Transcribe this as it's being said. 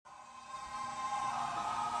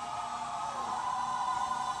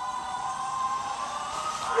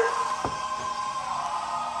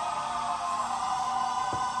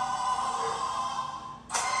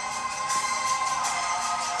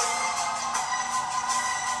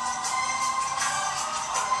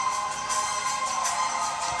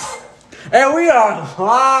And we are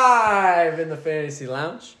live in the Fantasy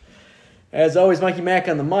Lounge. As always, Mikey Mack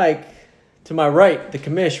on the mic. To my right, the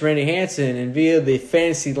commish, Randy Hansen. And via the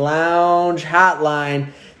Fantasy Lounge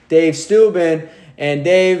hotline, Dave Steuben. And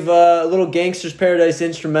Dave, a little Gangster's Paradise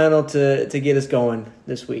instrumental to get us going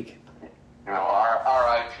this week. You know,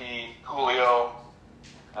 R.I.P. Julio.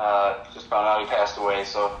 Just found out he passed away,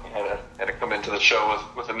 so he had to come into the show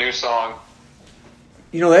with a new song.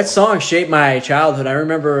 You know, that song shaped my childhood. I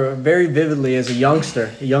remember very vividly as a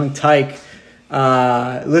youngster, a young tyke,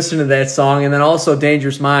 listening to that song. And then also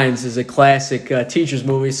Dangerous Minds is a classic teacher's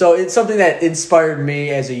movie. So it's something that inspired me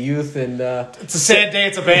as a youth. And it's a sad day.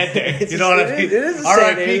 It's a bad day. You know what I mean? It is a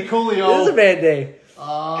sad day. R.I.P. Coolio. It is a bad day.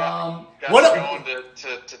 Going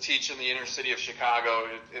to teach in the inner city of Chicago,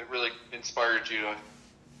 it really inspired you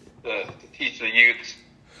to teach the youth.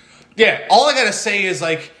 Yeah, all I got to say is,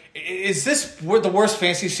 like, is this the worst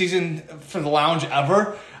fantasy season for the Lounge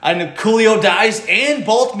ever? I know Coolio dies, and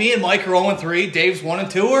both me and Mike are 0-3. Dave's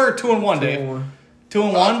 1-2 or 2-1, Dave? 2-1.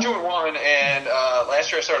 2-1. I'm 2-1, and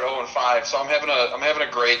last year I started 0-5, so I'm having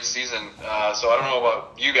a great season. So I don't know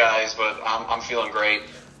about you guys, but I'm feeling great.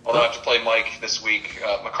 Although I have to play Mike this week,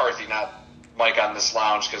 McCarthy, not Mike on this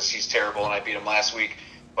Lounge because he's terrible and I beat him last week.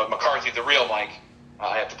 But McCarthy, the real Mike,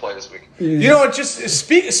 I have to play this week. You know, just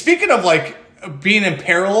speaking of, like, being in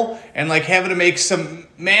peril and, like, having to make some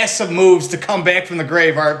massive moves to come back from the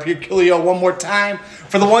grave. R.I.P. Coolio one more time.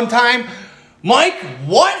 For the one time, Mike,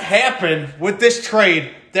 what happened with this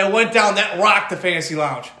trade that went down that rocked the Fantasy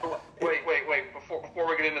Lounge? Wait. Before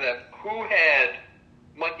we get into that, who had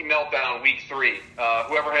Mikey Meltdown week 3?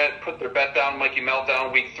 Whoever had put their bet down Mikey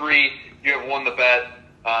Meltdown week 3, you have won the bet.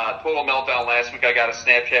 Total Meltdown last week, I got a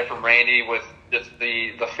Snapchat from Randy with just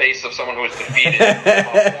the face of someone who was defeated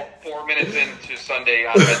 4 minutes into Sunday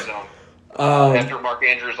on Red Zone. After Mark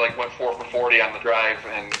Andrews went 4 for 40 on the drive,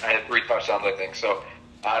 and I had 3 touchdowns, I think. So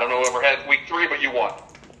I don't know whoever had week 3, but you won.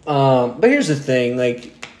 But here's the thing,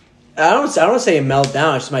 like, I don't say a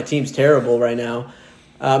meltdown. It's just my team's terrible right now.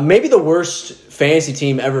 Maybe the worst fantasy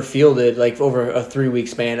team ever fielded, like, over a 3-week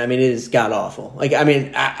span. I mean, it is god awful. Like, I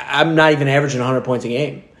mean, I'm not even averaging 100 points a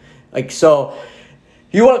game. Like, so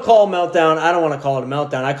you want to call a meltdown? I don't want to call it a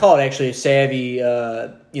meltdown. I call it actually a savvy,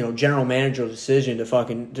 general manager decision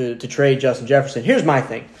to trade Justin Jefferson. Here's my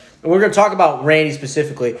thing. And we're going to talk about Randy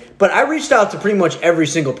specifically, but I reached out to pretty much every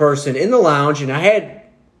single person in the lounge, and I had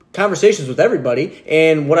conversations with everybody,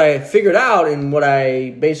 and what I figured out and what I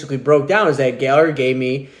basically broke down is that Gallagher gave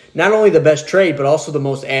me not only the best trade, but also the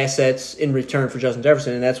most assets in return for Justin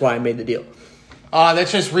Jefferson, and that's why I made the deal.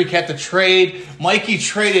 Let's just recap the trade. Mikey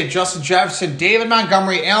traded Justin Jefferson, David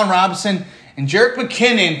Montgomery, Allen Robinson, and Jerick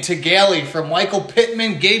McKinnon to Galley for Michael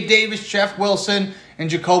Pittman, Gabe Davis, Jeff Wilson, and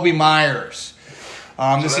Jacoby Myers.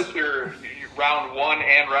 So that's your round 1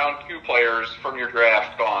 and round 2 players from your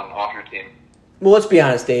draft gone off your team. Well, let's be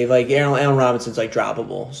honest, Dave. Like, Allen Robinson's like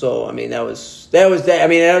droppable. So I mean, that was that. I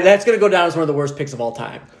mean, that's going to go down as one of the worst picks of all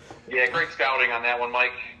time. Yeah, great scouting on that one,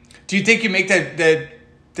 Mike. Do you think you make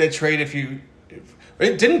that trade if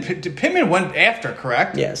Pittman went after,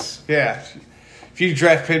 correct? Yes. Yeah. If you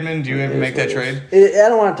draft Pittman, do you ever make that trade? I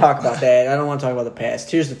don't want to talk about that. I don't want to talk about the past.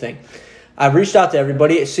 Here's the thing. I reached out to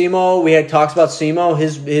everybody. Semo, we had talks about Semo.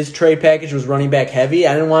 His trade package was running back heavy.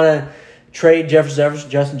 I didn't want to trade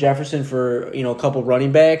Justin Jefferson for a couple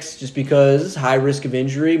running backs just because high risk of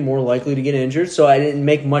injury, more likely to get injured. So it didn't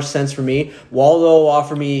make much sense for me. Waldo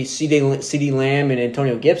offered me CeeDee Lamb and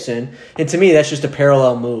Antonio Gibson, and to me that's just a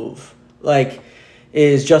parallel move. Like,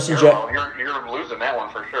 is Justin you're losing that one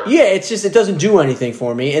for sure. Yeah, it's just it doesn't do anything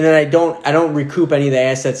for me, and then I don't recoup any of the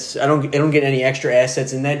assets. I don't get any extra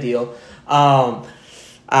assets in that deal.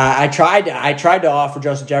 I tried to offer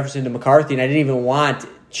Justin Jefferson to McCarthy, and I didn't even want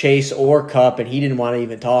Chase or Kupp, and he didn't want to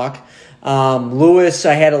even talk. Lewis,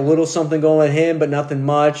 I had a little something going with him, but nothing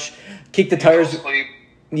much. Kicked the tires.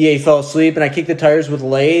 Yeah, he fell asleep, and I kicked the tires with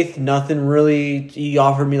Lath. Nothing really. He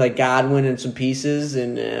offered me like Godwin and some pieces,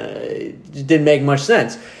 and it didn't make much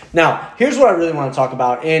sense. Now, here's what I really want to talk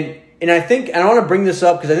about, and I want to bring this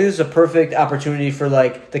up because I think this is a perfect opportunity for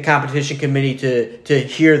like the competition committee to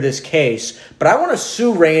hear this case. But I want to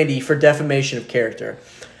sue Randy for defamation of character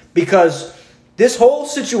because this whole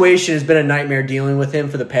situation has been a nightmare dealing with him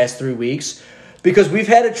for the past 3 weeks because we've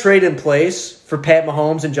had a trade in place for Pat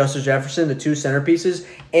Mahomes and Justin Jefferson, the two centerpieces,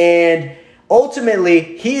 and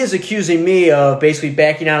ultimately he is accusing me of basically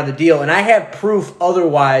backing out of the deal, and I have proof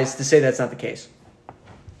otherwise to say that's not the case.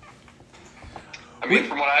 I mean,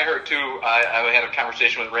 from what I heard, too, I had a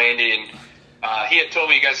conversation with Randy, and he had told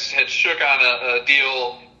me you guys had shook on a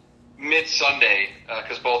deal mid-Sunday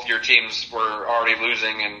because both your teams were already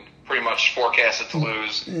losing, and pretty much forecasted to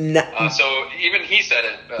lose. No. So even he said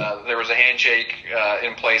it. There was a handshake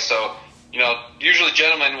in place. So usually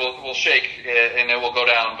gentlemen will shake and it will go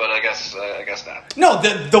down, but I guess not. No,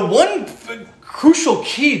 the one crucial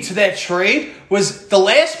key to that trade was the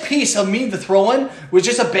last piece of me to throw in was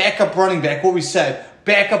just a backup running back. What we said,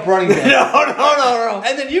 backup running back. No.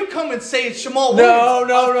 And then you come and say it's Jamal Williams.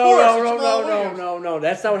 No.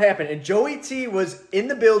 That's not what happened. And Joey T was in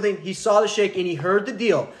the building. He saw the shake and he heard the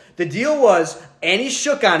deal. The deal was, and he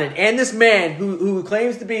shook on it. And this man who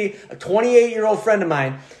claims to be a 28-year-old friend of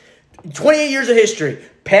mine, 28 years of history,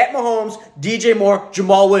 Pat Mahomes, DJ Moore,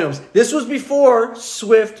 Jamal Williams. This was before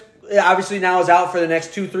Swift, obviously now is out for the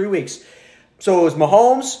next 2-3 weeks. So it was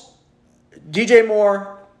Mahomes, DJ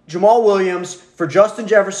Moore, Jamal Williams for Justin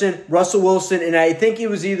Jefferson, Russell Wilson, and I think it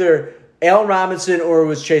was either Allen Robinson or it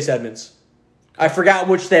was Chase Edmonds. I forgot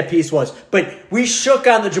which that piece was. But we shook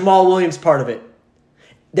on the Jamal Williams part of it.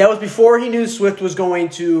 That was before he knew Swift was going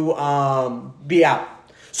to be out.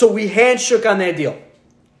 So we handshook on that deal.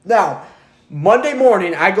 Now, Monday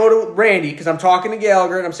morning, I go to Randy because I'm talking to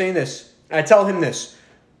Gallagher and I'm saying this. I tell him this.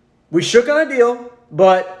 We shook on a deal,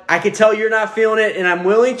 but I can tell you're not feeling it, and I'm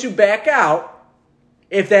willing to back out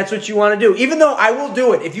if that's what you want to do. Even though I will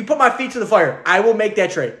do it. If you put my feet to the fire, I will make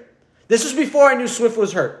that trade. This was before I knew Swift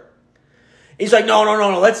was hurt. He's like, no,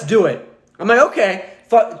 let's do it. I'm like, okay.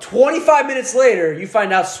 25 minutes later, you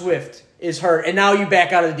find out Swift is hurt, and now you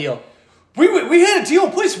back out of the deal. We had a deal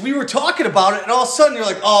in place. We were talking about it, and all of a sudden you're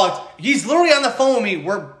like, oh, he's literally on the phone with me.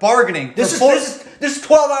 We're bargaining. This is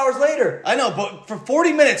 12 hours later. I know, but for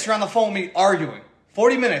 40 minutes you're on the phone with me arguing.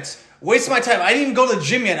 40 minutes. Wasting my time. I didn't even go to the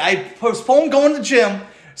gym yet. I postponed going to the gym,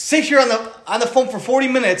 sit here on the phone for 40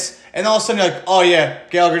 minutes, and all of a sudden you're like, oh yeah,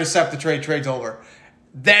 Gallagher just accepted the trade. Trade's over.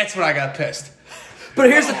 That's when I got pissed. But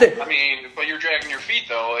here's the thing. I mean, but you're dragging your feet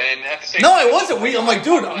though, and at the same No, time, I wasn't. I'm like,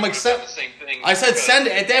 dude. I'm like, the same thing. I said send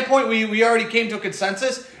it. At that point, we already came to a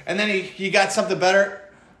consensus, and then he got something better,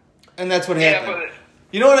 and that's what happened. But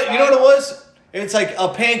You know what it was? It's like a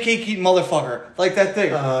pancake eating motherfucker, like that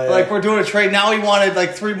thing. Yeah. Like we're doing a trade now. He wanted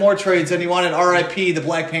like 3 more trades, and he wanted R.I.P. the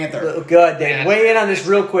Black Panther. Good, Dan. Weigh in on this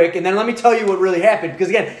real quick, and then let me tell you what really happened. Because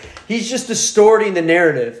again, he's just distorting the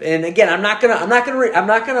narrative, and again, I'm not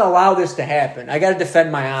gonna allow this to happen. I got to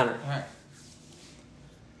defend my honor. All right.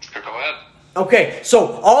 Go ahead. Okay,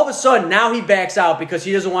 so all of a sudden now he backs out because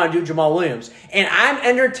he doesn't want to do Jamal Williams, and I'm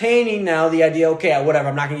entertaining now the idea. Okay, whatever.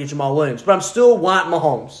 I'm not gonna get Jamal Williams, but I'm still want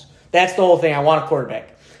Mahomes. That's the whole thing. I want a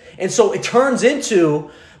quarterback. And so it turns into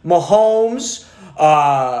Mahomes,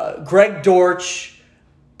 Greg Dortch,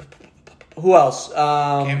 who else?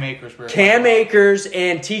 Cam Akers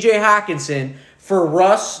and TJ Hawkinson for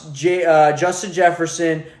Russ, Justin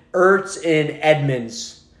Jefferson, Ertz, and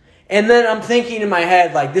Edmonds. And then I'm thinking in my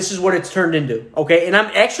head, like, this is what it's turned into. Okay? And I'm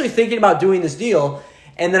actually thinking about doing this deal,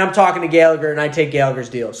 and then I'm talking to Gallagher, and I take Gallagher's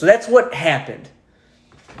deal. So that's what happened.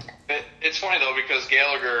 It's funny, though, because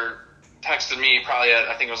Gallagher texted me probably at,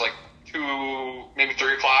 I think it was like 2, maybe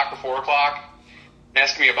 3 o'clock or 4 o'clock,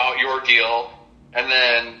 asking me about your deal, and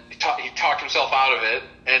then he talked himself out of it,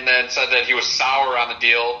 and then said that he was sour on the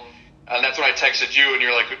deal, and that's when I texted you, and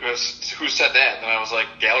you're like, who said that? And I was like,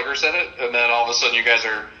 Gallagher said it, and then all of a sudden you guys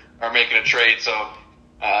are making a trade, so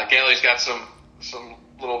Gallagher's got some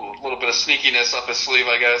little bit of sneakiness up his sleeve,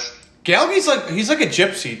 I guess. Gallagher's he's like a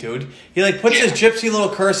gypsy, dude. He like puts his gypsy little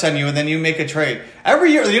curse on you, and then you make a trade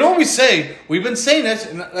every year. You know what we say? We've been saying this,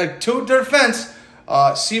 and like to their defense,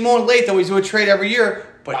 Simo and Late always do a trade every year.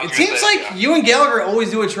 But it seems like you and Gallagher always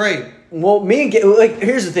do a trade. Well,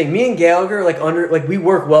 here's the thing. Me and Gallagher we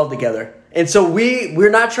work well together, and so we're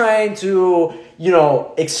not trying to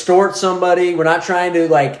extort somebody. We're not trying to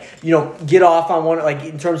get off on one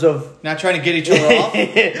in terms of not trying to get each other off.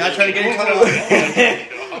 Not trying to get each other off.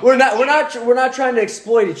 We're not trying to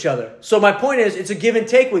exploit each other. So my point is, it's a give and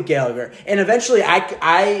take with Gallagher. And eventually,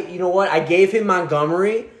 I gave him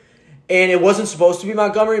Montgomery, and it wasn't supposed to be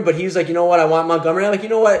Montgomery, but he was like, you know what, I want Montgomery. I'm like, you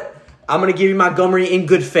know what, I'm going to give you Montgomery in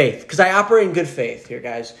good faith because I operate in good faith here,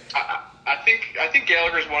 guys. I think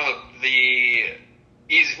Gallagher's one of the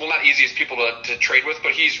not easiest people to trade with,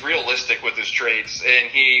 but he's realistic with his trades, and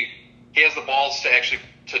he has the balls to actually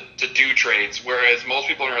to do trades, whereas most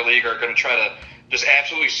people in our league are going to try to just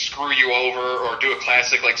absolutely screw you over or do a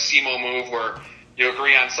classic like Simo move where you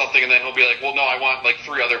agree on something and then he'll be like, well, no, I want like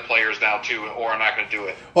 3 other players now too, or I'm not going to do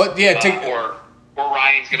it. Well, yeah. Or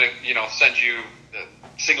Ryan's going to send you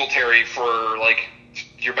Singletary for like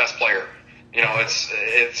your best player.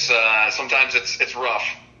 It's sometimes it's rough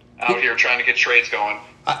out here trying to get trades going.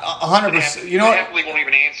 100%. You know what? Happily won't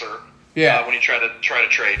even answer. Yeah. When you try to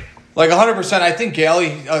trade. Like 100%, I think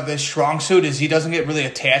Galley, the strong suit is he doesn't get really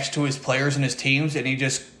attached to his players and his teams, and he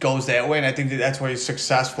just goes that way, and I think that's why he's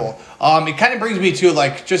successful. It kind of brings me to,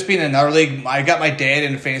 like, just being in our league, I got my dad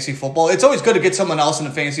into fantasy football. It's always good to get someone else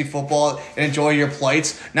into fantasy football and enjoy your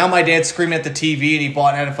plates. Now my dad's screaming at the TV, and he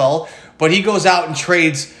bought NFL, but he goes out and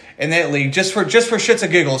trades in that league just for shits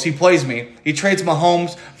and giggles. He plays me. He trades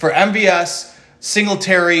Mahomes for MVS,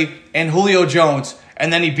 Singletary, and Julio Jones,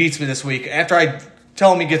 and then he beats me this week. After I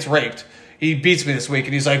tell him he gets raped, he beats me this week,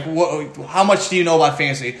 and he's like, how much do you know about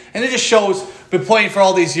fantasy? And it just shows, been playing for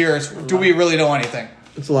all these years, do we really know anything?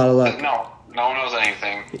 It's a lot of luck. No one knows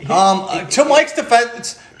anything. To Mike's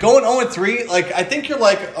defense, going 0-3, like, I think you're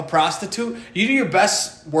like a prostitute. You do your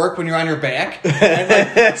best work when you're on your back.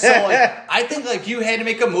 And like, so like, I think like you had to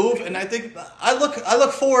make a move, and I think I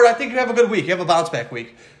look forward. I think you have a good week. You have a bounce back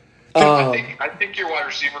week. I think your wide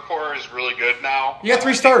receiver core is really good now. You got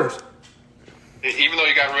 3 starters. Even though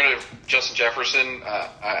you got rid of Justin Jefferson,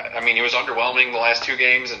 I mean, he was underwhelming the last 2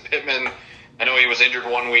 games. And Pittman, I know he was injured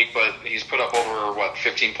 1 week, but he's put up over,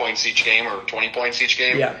 15 points each game or 20 points each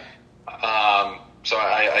game? Yeah. So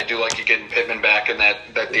I do like you getting Pittman back in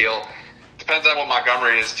that deal. Depends on what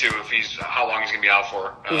Montgomery is, too, how long he's going to be out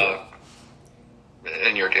for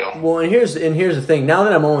in your deal. Well, and here's the thing. Now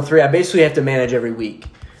that I'm 0-3, I basically have to manage every week.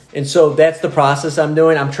 And so that's the process I'm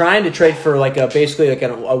doing. I'm trying to trade for a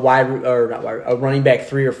running back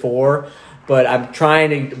 3 or 4, but I'm trying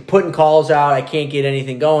to putting calls out. I can't get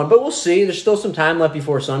anything going, but we'll see. There's still some time left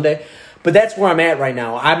before Sunday. But that's where I'm at right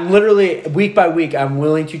now. I'm literally week by week. I'm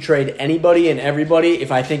willing to trade anybody and everybody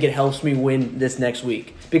if I think it helps me win this next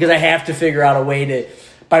week, because I have to figure out a way to.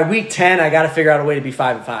 By week 10, I got to figure out a way to be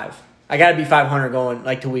 5-5. I got to be 500 going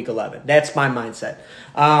to week 11. That's my mindset.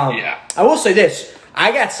 I will say this.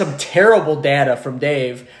 I got some terrible data from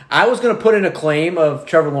Dave. I was going to put in a claim of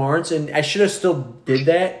Trevor Lawrence, and I should have still did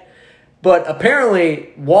that. But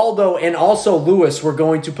apparently, Waldo and also Lewis were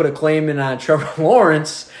going to put a claim in on Trevor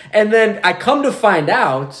Lawrence. And then I come to find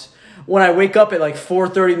out when I wake up at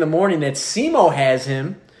 4:30 in the morning that Simo has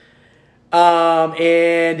him.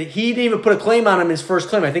 And he didn't even put a claim on him, his first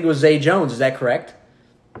claim. I think it was Zay Jones. Is that correct?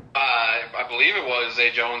 I believe it was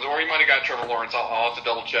Zay Jones, or he might have got Trevor Lawrence. I'll have to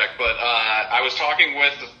double check. But I was talking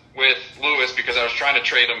with Lewis because I was trying to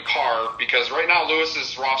trade him Carr, because right now Lewis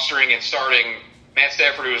is rostering and starting Matt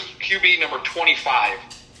Stafford, who is QB number 25.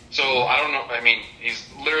 So I don't know. I mean, he's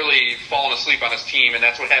literally fallen asleep on his team, and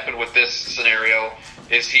that's what happened with this scenario.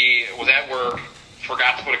 Is he was at work,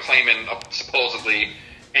 forgot to put a claim in supposedly,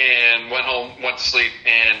 and went home, went to sleep,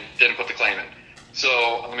 and didn't put the claim in.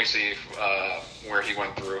 So let me see where he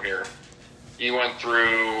went through here. He went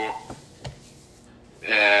through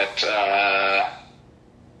at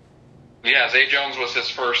Zay Jones was his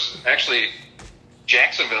first. Actually,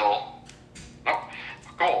 Jacksonville.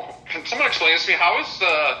 Oh, can someone explain this to me? How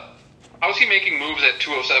is he making moves at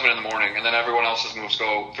 2:07 in the morning, and then everyone else's moves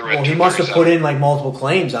go through at 2:37? Well, he must have put in multiple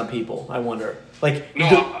claims on people. I wonder. But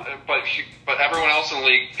everyone else in the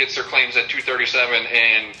league gets their claims at 2:37,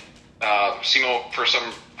 and Simo for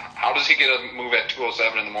some. How does he get a move at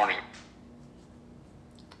 2:07 in the morning?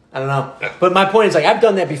 I don't know. But my point is, I've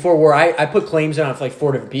done that before where I put claims on for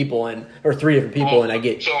 4 different people or 3 different people, and I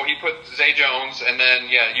get. So he put Zay Jones, and then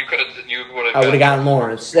you would have. I would have gotten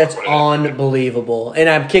Lawrence. That's unbelievable, and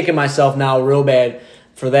I'm kicking myself now real bad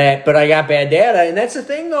for that. But I got bad data, and that's the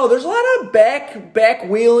thing though. There's a lot of back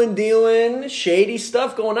wheeling, dealing, shady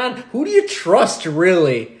stuff going on. Who do you trust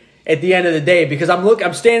really at the end of the day? Because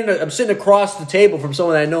I'm sitting across the table from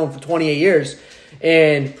someone that I've known for 28 years.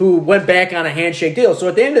 And who went back on a handshake deal. So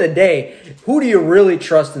at the end of the day, who do you really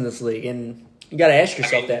trust in this league? And you got to ask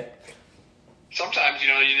yourself that. Sometimes, you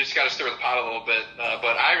just got to stir the pot a little bit.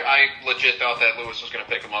 But I legit thought that Lewis was going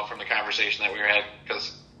to pick him up from the conversation that we had,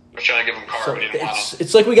 because I was trying to give him Carr, but he didn't want him.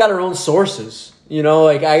 It's like we got our own sources.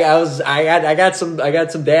 I got some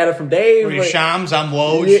data from Dave. Were you Shams? I'm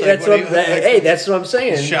Woj. Yeah, that's what I'm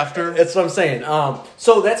saying. Schefter. That's what I'm saying.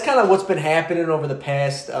 So that's kind of what's been happening over the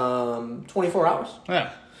past 24 hours. Yeah.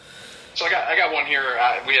 So I got one here.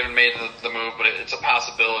 We haven't made the move, but it's a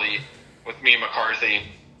possibility with me and McCarthy.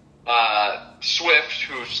 Swift,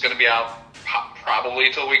 who's going to be out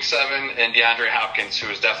probably till week 7, and DeAndre Hopkins, who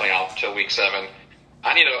is definitely out till week 7.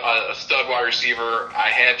 I need a stud wide receiver. I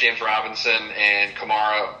have James Robinson and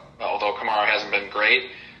Kamara, although Kamara hasn't been great.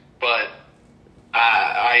 But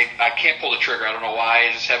I can't pull the trigger. I don't know why.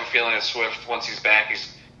 I just have a feeling that Swift, once he's back, he's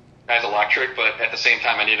electric. But at the same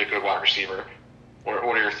time, I need a good wide receiver. What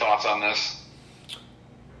are your thoughts on this?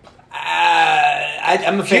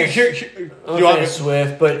 I'm a fan of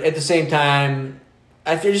Swift, but at the same time,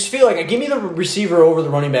 I just feel give me the receiver over the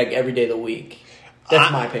running back every day of the week.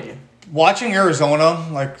 That's my opinion. Watching Arizona,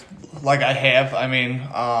 like I have, I mean,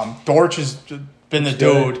 Dortch has been the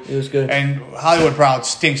dude. It was good. And Hollywood Brown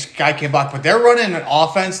stinks. Guy came back, but they're running an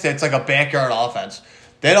offense that's like a backyard offense.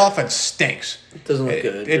 That offense stinks. It doesn't look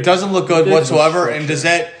good. It doesn't look good There's no whatsoever. structure. And does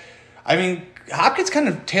that? I mean, Hopkins kind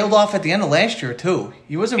of tailed off at the end of last year too.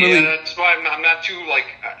 He wasn't really. Yeah, that's why I'm not too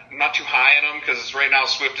high on him, because right now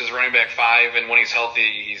Swift is running back 5, and when he's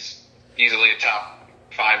healthy, he's easily a top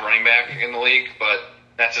 5 running back in the league. But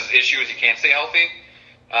that's his issue, is he can't stay healthy.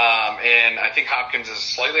 And I think Hopkins is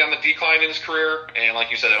slightly on the decline in his career, and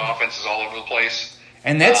like you said, that offense is all over the place.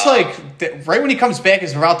 And that's right when he comes back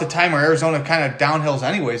is about the time where Arizona kind of downhills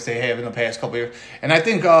anyways they have in the past couple of years. And I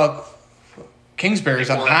think Kingsbury's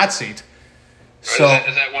on the hot seat. So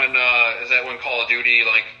Is that when Call of Duty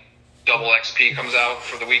double XP comes out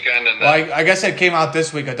for the weekend? And well, I guess it came out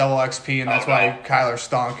this week, a double XP, and that's why Kyler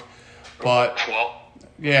stunk. But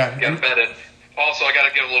yeah, got to bet it. Also, I got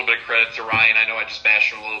to give a little bit of credit to Ryan. I know I just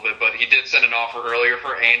bashed him a little bit, but he did send an offer earlier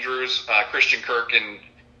for Andrews, Christian Kirk, and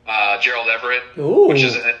Gerald Everett, which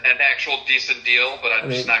is an actual decent deal, but I'm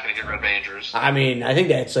just not going to get rid of Andrews. I mean, I think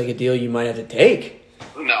that's like a deal you might have to take.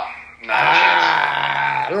 No.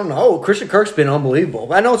 I don't know. Christian Kirk's been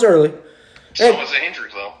unbelievable. I know it's early. So is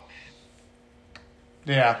Andrews, though.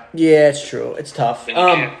 Yeah. Yeah, it's true. It's tough. I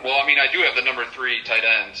do have the number 3 tight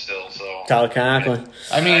end still, so. Tyler Conklin.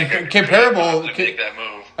 I mean, comparable. Make that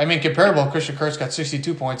move. I mean, comparable. Christian Kirk's got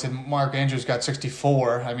 62 points and Mark Andrews got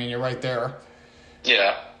 64. I mean, you're right there.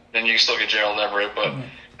 Yeah, and you can still get Gerald Everett, but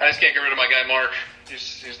I just can't get rid of my guy Mark.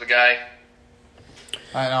 He's the guy.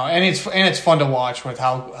 I know, and it's fun to watch with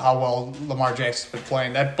how well Lamar Jackson's been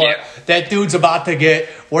playing. That dude's about to get,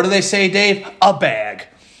 what do they say, Dave? A bag.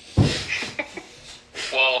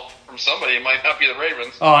 Well, from somebody, it might not be the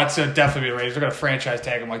Ravens. Oh, it's definitely the Ravens. They're going to franchise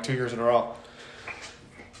tag him 2 years in a row.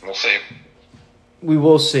 We'll see. We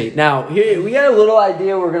will see. Now, here we got a little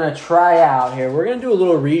idea we're going to try out here. We're going to do a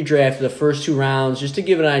little redraft of the first 2 rounds just to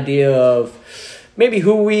give an idea of maybe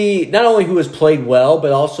not only who has played well,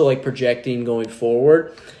 but also projecting going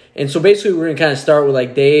forward. And so basically we're going to kind of start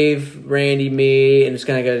with Dave, Randy, me, and it's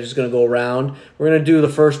kind of just going to go around. We're going to do the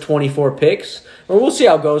first 24 picks, or we'll see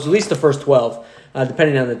how it goes, at least the first 12,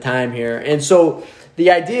 depending on the time here. And so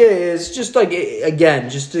the idea is just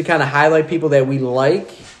just to kind of highlight people that we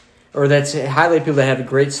like, or highlight people that have a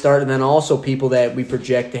great start, and then also people that we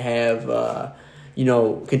project to have,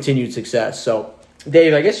 continued success. So,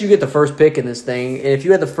 Dave, I guess you get the first pick in this thing. And if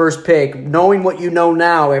you had the first pick, knowing what you know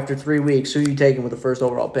now after 3 weeks, who are you taking with the first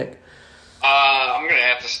overall pick? I'm going to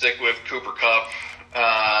have to stick with Cooper Kupp.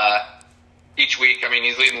 Each week,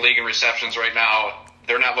 he's leading the league in receptions right now.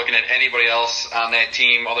 They're not looking at anybody else on that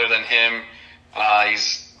team other than him.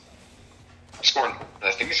 He's scoring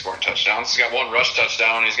touchdowns. He's got 1 rush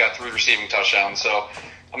touchdown. He's got 3 receiving touchdowns. So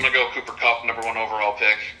I'm going to go Cooper Kupp, number 1 overall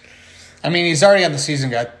pick. He's already on the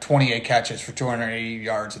season, got 28 catches for 280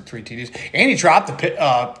 yards and 3 TDs. And he dropped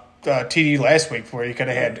the TD last week where he could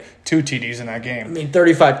have had 2 TDs in that game.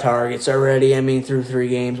 35 targets already. through 3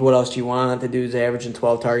 games. What else do you want? The dude's averaging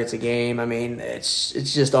 12 targets a game. It's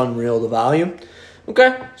just unreal, the volume.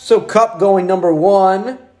 Okay, so Kupp going number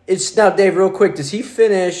 1. Now, Dave, real quick, does he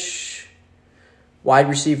finish wide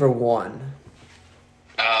receiver 1?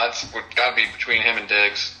 It's got to be between him and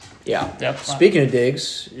Diggs. Yeah. Yep. Speaking of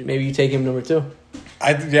Diggs, maybe you take him number 2.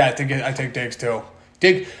 I think I take Diggs too.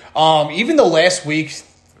 Even though last week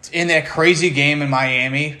in that crazy game in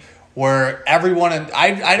Miami where everyone,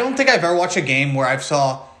 I don't think I've ever watched a game where I've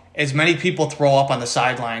saw as many people throw up on the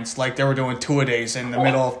sidelines like they were doing 2-a-days in the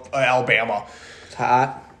middle of Alabama. It's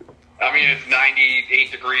hot. It's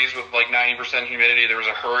 98 degrees with 90% humidity. There was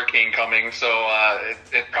a hurricane coming, so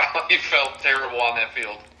it probably felt terrible on that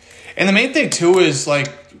field. And the main thing too is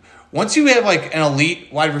once you have an elite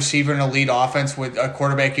wide receiver and elite offense with a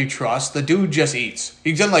quarterback you trust, the dude just eats.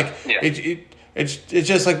 He's done it's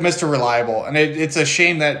just Mr. Reliable, and it's a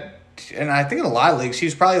shame that. And I think in a lot of leagues he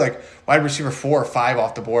was probably wide receiver 4 or 5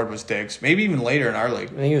 off the board was Diggs, maybe even later in our league.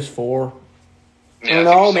 I think he was 4. Yeah,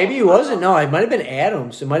 no, maybe he wasn't. No, it might have been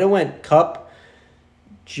Adams. It might have went Kupp,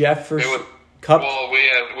 Jefferson. Kupp. Well,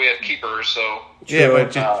 we had keepers, so yeah,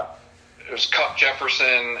 but it was Kupp,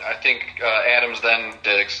 Jefferson, I think Adams, then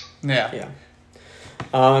Diggs. Yeah.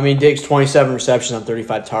 Diggs 27 receptions on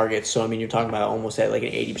 35 targets. So you're talking about almost at an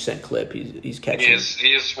 80% clip. He's catching.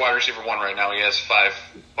 He is wide receiver 1 right now. He has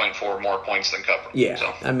 5.4 more points than Kupp. Yeah,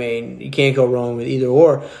 so. You can't go wrong with either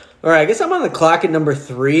or. All right, I guess I'm on the clock at number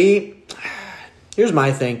 3. Here's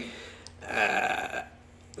my thing. I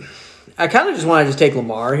kind of just want to just take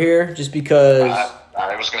Lamar here, just because.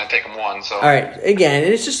 I was going to take him 1. So. All right, again,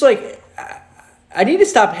 and it's just I need to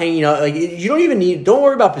stop hanging out. Like, you don't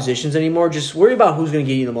worry about positions anymore. Just worry about who's going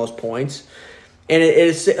to get you the most points. And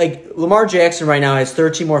it's like Lamar Jackson right now has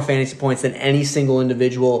 13 more fantasy points than any single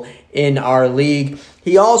individual in our league.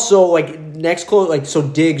 He also, so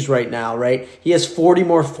Diggs right now, right? He has 42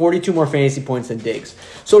 more fantasy points than Diggs.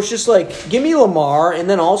 So it's just like, give me Lamar, and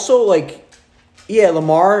then also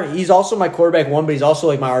Lamar, he's also my quarterback 1, but he's also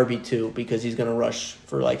like my RB2 because he's going to rush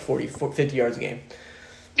for like 50 yards a game.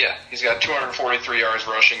 Yeah, he's got 243 yards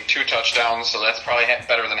rushing, 2 touchdowns, so that's probably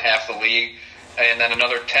better than half the league. And then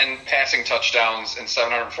another 10 passing touchdowns and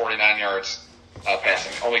 749 yards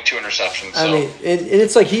passing. Only 2 interceptions. So. I mean, and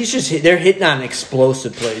it's like they're hitting on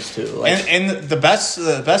explosive plays too. Like, and the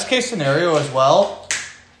best case scenario as well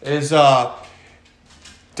is their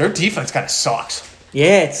defense kind of sucks.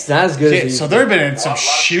 Yeah, it's not as good as so they've been in some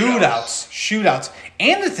shootouts.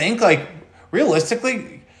 And to think, like,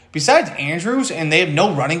 realistically, besides Andrews, and they have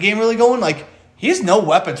no running game really going, like, he has no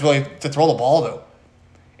weapons really to throw the ball to.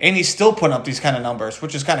 And he's still putting up these kind of numbers,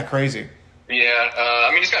 which is kind of crazy.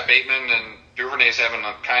 Yeah, he's got Bateman, and Duvernay's having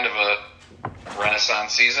a kind of a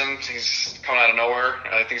renaissance season. He's coming out of nowhere.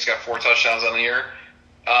 I think he's got 4 touchdowns on the year.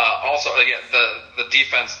 Also, again, the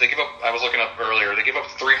defense, they give up, I was looking up earlier, they give up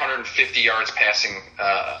 350 yards passing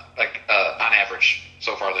on average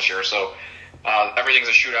so far this year. So everything's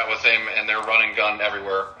a shootout with him, and they're running gun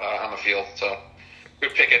everywhere on the field. So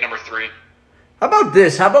good pick at number 3. How about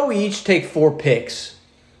this? How about we each take 4 picks?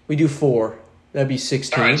 We do 4. That'd be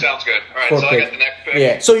 16. All right, sounds good. All right, 4 so picks. I got the next pick.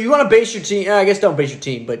 Yeah, so you want to base your team. I guess don't base your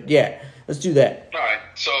team, but yeah, let's do that. All right,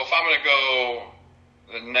 so if I'm going to go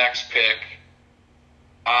the next pick,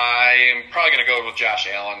 I am probably going to go with Josh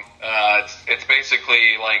Allen. It's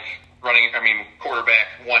basically like quarterback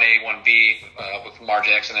 1A, 1B with Lamar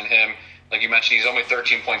Jackson and him. Like you mentioned, he's only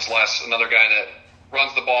 13 points less. Another guy that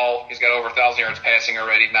runs the ball. He's got over 1,000 yards passing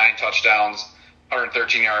already, 9 touchdowns,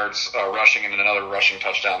 113 yards rushing, and another rushing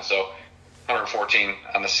touchdown. So 114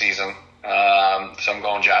 on the season. So I'm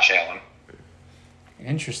going Josh Allen.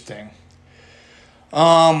 Interesting.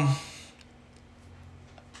 I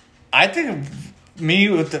think me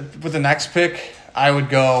with the next pick, I would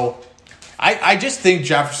go. I just think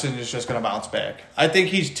Jefferson is just going to bounce back. I think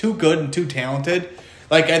he's too good and too talented.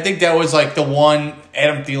 Like, I think that was like the one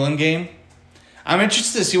Adam Thielen game. I'm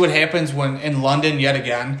interested to see what happens when in London yet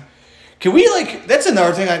again. Can we, that's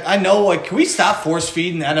another thing I know, can we stop force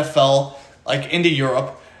feeding the NFL, into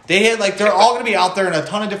Europe? They had, they're all going to be out there in a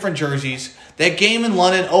ton of different jerseys. That game in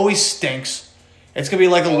London always stinks. It's going to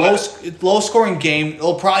be a low-scoring game.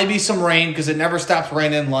 It'll probably be some rain because it never stops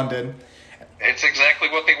raining in London. It's exactly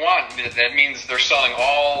what they want. That means they're selling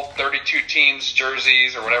all 32 teams'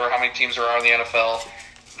 jerseys or whatever, how many teams there are in the NFL.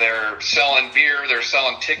 They're selling beer. They're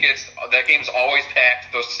selling tickets. That game's always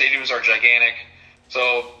packed. Those stadiums are gigantic.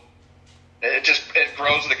 So it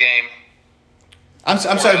grows the game. I'm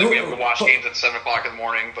sorry. We have to watch games at 7 o'clock in the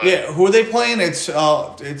morning. But yeah, who are they playing? It's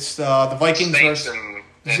the Vikings Saints versus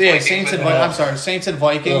Vikings. Saints and I'm sorry, Saints and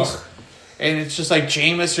Vikings. Ugh. And it's just like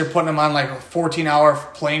Jameis, you're putting him on a 14-hour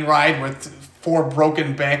plane ride with 4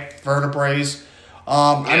 broken back vertebrae.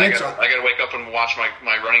 I gotta wake up and watch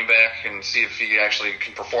my running back and see if he actually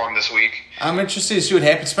can perform this week. I'm interested to see what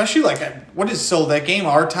happens, especially that game.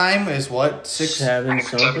 Our time is what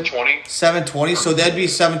 7:20. 7:20. So that'd be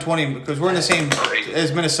 7:20 because we're in the same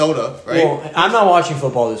as Minnesota, right? Well, I'm not watching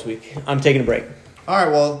football this week. I'm taking a break. All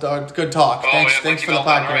right. Well, good talk. Thanks for the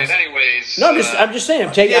podcast. Right, anyways, no, I'm just saying.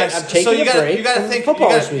 I'm taking a break. You gotta think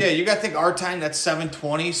football this week. Yeah, you gotta think our time. That's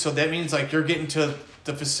 7:20. So that means you're getting to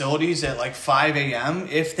the facilities at 5 a.m.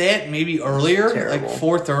 If that, maybe earlier,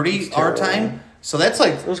 4:30 our time. So that's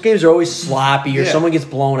those games are always sloppy, or someone gets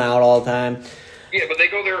blown out all the time. Yeah, but they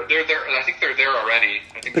go there. They're there. I think they're there already.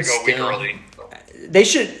 I think they go a week early. They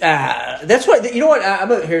should. That's why. You know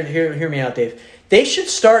what? Hear me out, Dave. They should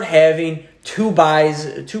start having two buys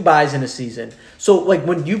in a season. So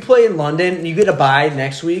when you play in London, you get a bye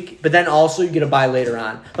next week, but then also you get a bye later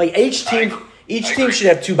on. Each team should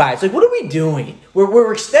have 2 buys. What are we doing?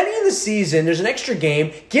 We're extending the season. There's an extra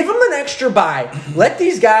game. Give them an extra bye. Let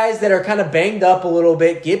these guys that are kind of banged up a little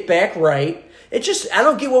bit get back right. I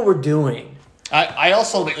don't get what we're doing. I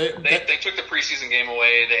also they took the preseason game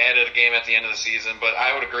away. They added a game at the end of the season, but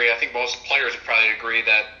I would agree. I think most players would probably agree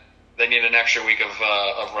that they need an extra week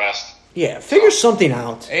of rest. Yeah, figure something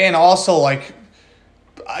out. And also,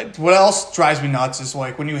 what else drives me nuts is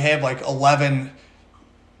when you have 11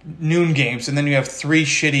 noon games and then you have 3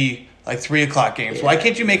 shitty 3 o'clock games. Yeah. Why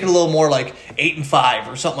can't you make it a little more 8 and 5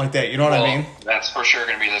 or something like that? You know what I mean? That's for sure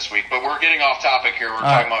going to be this week. But we're getting off topic here. We're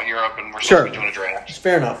talking about Europe, and we're supposed to be doing a draft.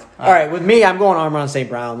 Fair enough. All right, with me, I'm going Amon-Ra St.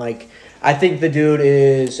 Brown. I think the dude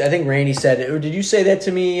is. I think Randy said it. Or did you say that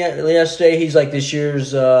to me yesterday? He's like this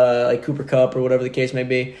year's like Cooper Kupp or whatever the case may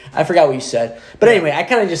be. I forgot what you said, but anyway, I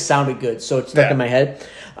kind of just sounded good, so it's stuck in my head.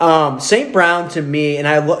 St. Brown to me,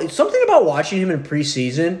 and something about watching him in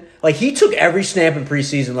preseason. Like he took every snap in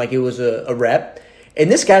preseason like it was a rep,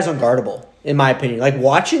 and this guy's unguardable in my opinion. Like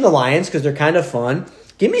watching the Lions because they're kind of fun.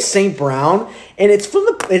 Give me St. Brown, and it's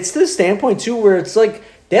to the standpoint too where it's like.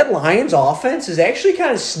 That Lions offense is actually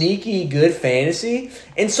kind of sneaky good fantasy.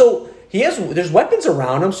 And so there's weapons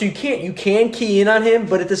around him, so you can key in on him,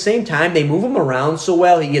 but at the same time they move him around so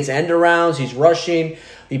well. He gets end arounds, he's rushing,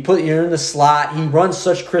 you're in the slot, he runs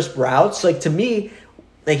such crisp routes. Like to me,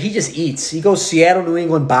 like he just eats. He goes Seattle, New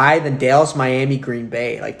England bye, then Dallas, Miami, Green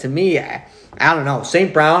Bay. Like to me, I don't know.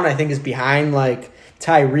 St. Brown I think is behind like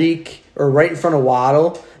Tyreek or right in front of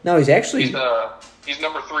Waddle. No, he's actually He's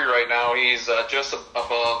number 3 right now. He's just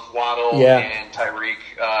above Waddle and Tyreek.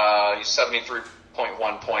 He's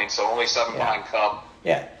 73.1 points, so only 7 behind Kupp.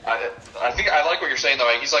 Yeah. I think I like what you're saying though.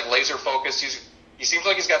 He's like laser focused. He seems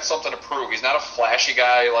like he's got something to prove. He's not a flashy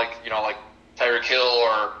guy like Tyreek Hill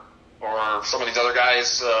or some of these other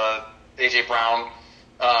guys. AJ Brown.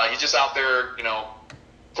 He's just out there,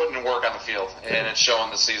 putting in work on the field, and it's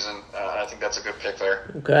showing this season. I think that's a good pick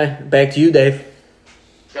there. Okay, back to you, Dave.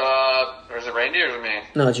 Or is it Randy or is it me?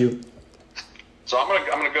 No, it's you. So I'm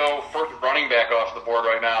gonna go first running back off the board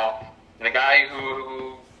right now, and a guy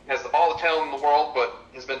who has all the talent in the world but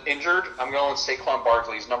has been injured. I'm going Saquon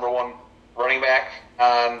Barkley. He's number 1 running back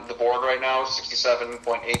on the board right now,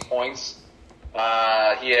 67.8 points.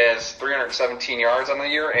 He has 317 yards on the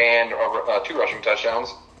year and 2 rushing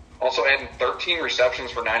touchdowns. Also adding 13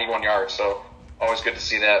 receptions for 91 yards. So always good to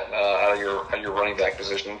see that out of your running back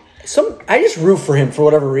position. I just root for him for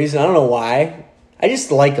whatever reason. I don't know why. I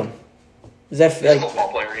just like him. Is that He's a football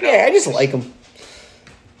player, Yeah, I just like him.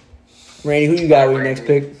 Randy, who you got with your next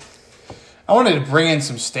pick? I wanted to bring in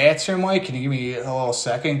some stats here, Mike. Can you give me a little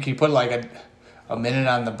second? Can you put like a minute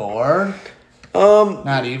on the board?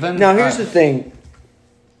 Not even? Now, here's the thing.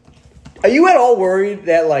 Are you at all worried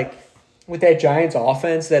that, like, with that Giants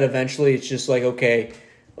offense, that eventually it's just like, okay,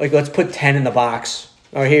 like, let's put 10 in the box.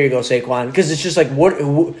 All right, here you go, Saquon. Because it's just like,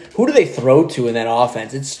 who do they throw to in that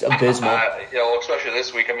offense? It's abysmal. Especially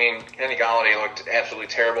this week. I mean, Kenny Galladay looked absolutely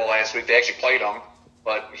terrible last week. They actually played him,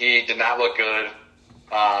 but he did not look good.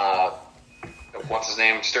 What's his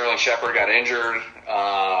name? Sterling Shepard got injured.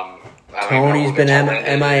 Tony's been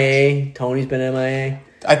MIA. Tony's been MIA.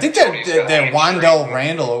 I think that Wandell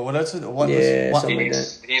Randall, or what is it? Something like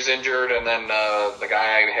that. He's injured, and then the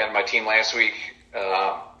guy I had on my team last week,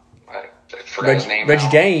 I forgot his name. Richie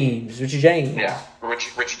James. Yeah,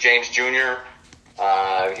 Richie James Jr.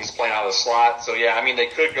 He's playing out of the slot. So, yeah, I mean, they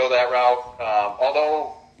could go that route.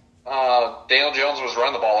 Although Daniel Jones was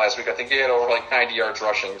running the ball last week. I think he had over like 90 yards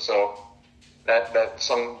rushing. So that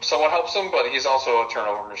somewhat helps him, but he's also a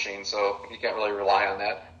turnover machine. So you can't really rely on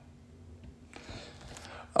that.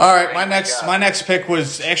 All right, my next pick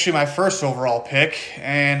was actually my first overall pick,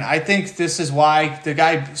 and I think this is why the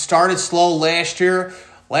guy started slow last year.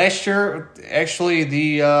 Last year, actually,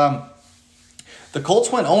 the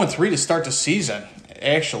Colts went 0-3 to start the season,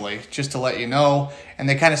 actually, just to let you know. And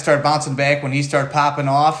they kind of started bouncing back when he started popping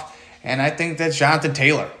off. And I think that's Jonathan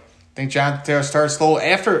Taylor. I think Jonathan Taylor started slow.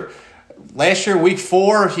 After last year, week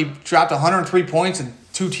 4, he dropped 103 points and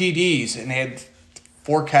 2 TDs and had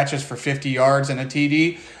 4 catches for 50 yards and a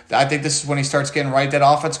TD. I think this is when he starts getting right. That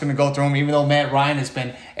offense is going to go through him, even though Matt Ryan has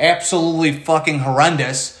been absolutely fucking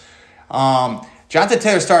horrendous. Jonathan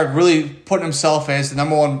Taylor started really putting himself as the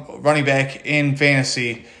number 1 running back in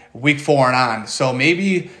fantasy week 4 and on. So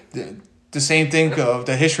maybe the same thing of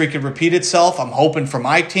the history could repeat itself. I'm hoping for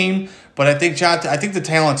my team, but I think the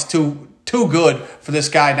talent's too good for this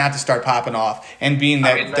guy not to start popping off and being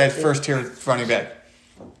that first tier running back.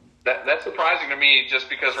 That's surprising to me, just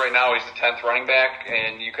because right now he's the 10th running back,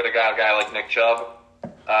 and you could have got a guy like Nick Chubb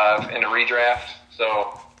in a redraft.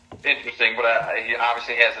 So interesting, but he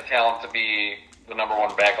obviously has the talent to be the number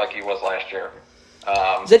 1 back like he was last year.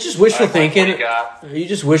 Is that just wishful thinking? Are you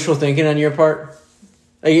just wishful thinking on your part?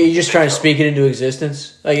 Are you just trying to speak it into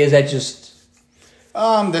existence? Like, is that just?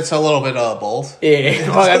 That's a little bit of both. Yeah,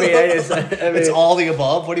 well, I mean, it's all the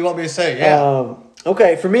above. What do you want me to say? Yeah.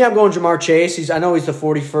 Okay, for me, I'm going Jamar Chase. I know he's the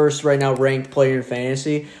 41st right now ranked player in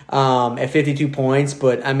fantasy at 52 points,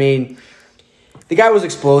 but I mean, the guy was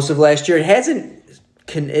explosive last year. It hasn't.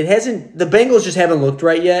 The Bengals just haven't looked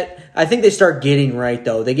right yet. I think they start getting right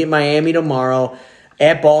though. They get Miami tomorrow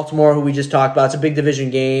at Baltimore, who we just talked about. It's a big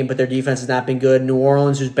division game, but their defense has not been good. New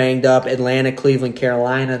Orleans, who's banged up. Atlanta, Cleveland,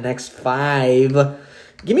 Carolina. Next 5.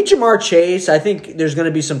 Give me Jamar Chase. I think there's going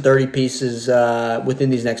to be some 30 pieces within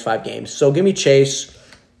these next 5 games. So give me Chase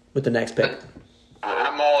with the next pick.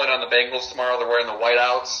 I'm all in on the Bengals tomorrow. They're wearing the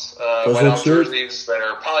whiteouts, Those look whiteout good. jerseys.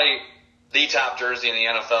 They're probably the top jersey in the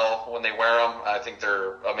NFL when they wear them. I think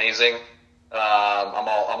they're amazing. I'm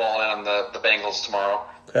all in on the Bengals tomorrow.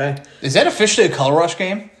 Okay. Is that officially a color rush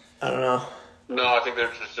game? I don't know. No, I think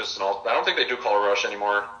they're just an I don't think they do color rush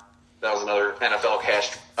anymore. That was another NFL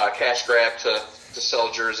cash grab to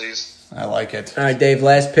sell jerseys. I like it. All right, Dave,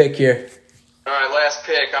 last pick here. All right, last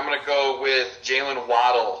pick. I'm going to go with Jalen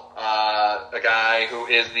Waddle, a guy who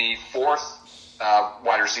is the 4th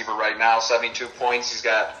wide receiver right now, 72 points. He's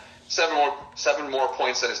got seven more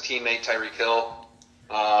points than his teammate Tyreek Hill.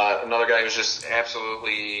 Another guy who's just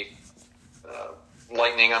absolutely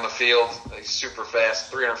lightning on the field. He's super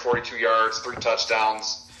fast, 342 yards, 3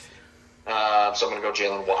 touchdowns. So I'm going to go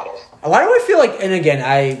Jalen Waddle. Why do I feel like, and again,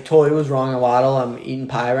 I totally was wrong on Waddle. I'm eating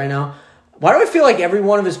pie right now. Why do I feel like every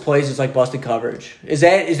one of his plays is like busted coverage? Is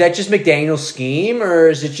that just McDaniel's scheme, or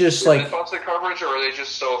is it just like busted coverage, or are they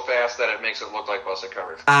just so fast that it makes it look like busted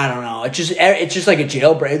coverage? I don't know. It's just like a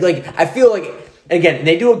jailbreak. Like I feel like again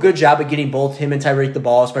they do a good job of getting both him and Tyreek the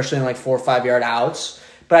ball, especially in like 4 or 5 yard outs.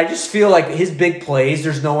 But I just feel like his big plays,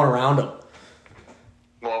 there's no one around him.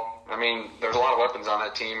 Well, I mean, there's a lot of weapons on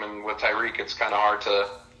that team, and with Tyreek, it's kind of hard to.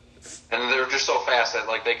 And they're just so fast that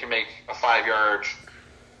like they can make a 5 yard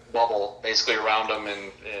bubble basically around them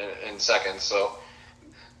in seconds. So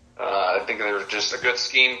I think they're just a good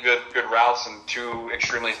scheme, good routes, and 2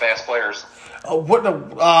 extremely fast players.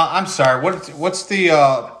 I'm sorry. What's the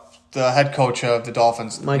head coach of the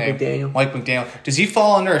Dolphins? Mike name? McDaniel. Mike McDaniel. Does he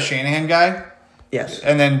fall under a Shanahan guy? Yes.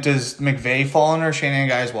 And then does McVay fall under a Shanahan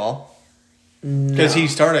guy as well? Because he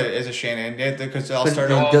started as a Shanahan. Because they all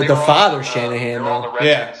started. The father Shanahan, They were all though. the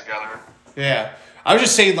Redskins together. Yeah. I was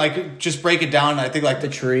just saying, like, just break it down. I think, like, The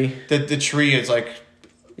tree. The tree is, like,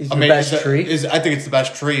 He's the best tree. I think it's the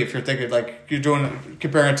best tree if you're thinking, like,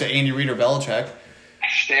 comparing it to Andy Reid or Belichick.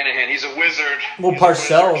 Shanahan, he's a wizard. Well, He's a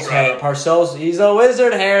Parcells wizard, had Trout. Parcells. He's a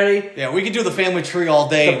wizard, Harry. Yeah, we could do the family tree all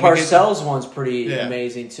day. The Parcells one's pretty Yeah.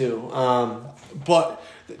 amazing too. But,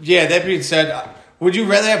 yeah, that being said, would you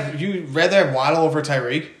rather have Waddle over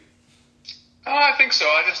Tyreek? I think so.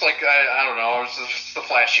 I just I don't know. It's just the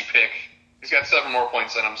flashy pick. He's got 7 more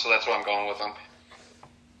points in him, so that's why I'm going with him.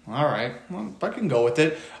 All right. Well, I can go with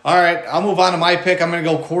it. All right. I'll move on to my pick. I'm going to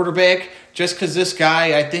go quarterback just because this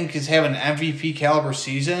guy, I think, is having an MVP caliber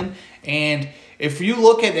season. And if you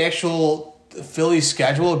look at the actual Philly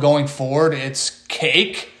schedule going forward, it's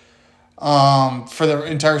cake for the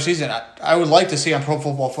entire season. I would like to see on Pro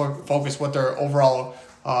Football Focus what their overall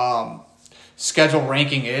schedule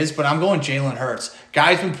ranking is, but I'm going Jalen Hurts.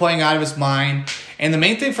 Guy's been playing out of his mind. And the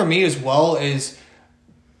main thing for me as well is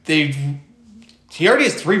he already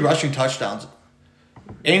has 3 rushing touchdowns.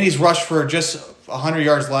 And he's rushed for just 100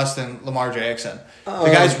 yards less than Lamar Jackson.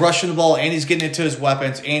 The guy's rushing the ball, and he's getting it to his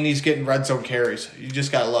weapons, and he's getting red zone carries. You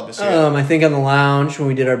just got to love to see it. I think on the lounge when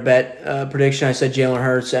we did our bet prediction, I said Jalen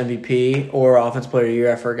Hurts MVP or Offensive Player of the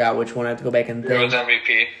Year. I forgot which one. I have to go back and It was think.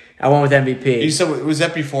 MVP. I went with MVP You said, was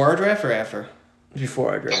that before our draft or after?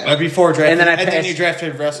 before I drafted. Before draft, And then I then passed- you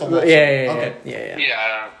drafted Russell Yeah, Wilson. yeah. Okay.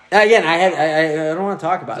 Yeah. Again, I don't want to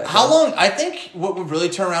talk about it. How long? I think what would really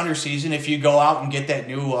turn around your season if you go out and get that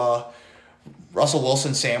new Russell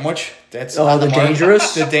Wilson sandwich. That's on the market.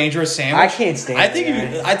 dangerous? the dangerous sandwich. I can't stand I think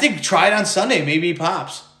that. I think try it on Sunday. Maybe it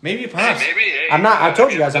pops. Maybe it pops. Maybe. Hey, I'm not. I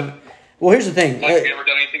told you guys. Well, here's the thing. Mike, have you ever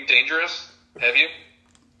done anything dangerous? Have you?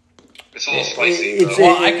 It's a little spicy. it's- though.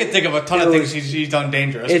 Well, I could think of a ton of it things was- he's done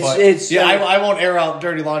dangerous. it's- yeah, I won't air out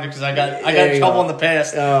dirty laundry because I got There in you trouble go. in the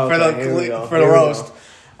past Oh, for okay, here we go. the Here we roast.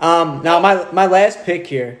 go. Now my last pick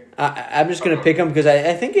here. I'm just going to pick him because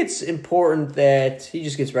I think it's important that he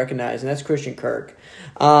just gets recognized, and that's Christian Kirk.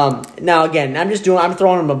 Now again, I'm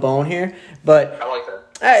throwing him a bone here, but I like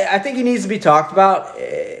that. I think he needs to be talked about.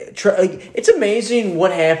 It's amazing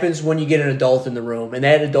what happens when you get an adult in the room, and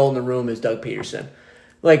that adult in the room is Doug Peterson.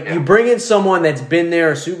 Like, you bring in someone that's been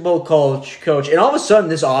there, a Super Bowl coach, and all of a sudden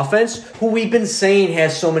this offense, who we've been saying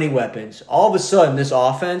has so many weapons, all of a sudden this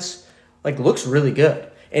offense, looks really good.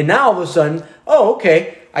 And now all of a sudden, oh,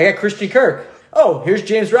 okay, I got Christian Kirk. Oh, here's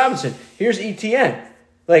James Robinson. Here's ETN.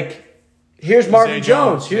 Here's Marvin Zay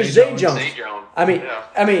Jones. Jones. Here's Zay Zay Jones. Jones. Zay Jones. I mean,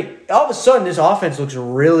 Yeah. all of a sudden this offense looks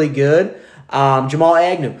really good. Jamal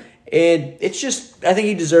Agnew. It's just, I think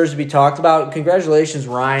he deserves to be talked about. Congratulations,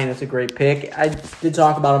 Ryan. That's a great pick. I did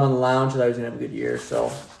talk about him on the lounge. I thought he was going to have a good year. So,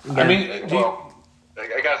 I mean, Well,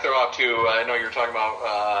 I got to throw out, too, I know you were talking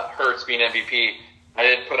about Hurts being MVP. I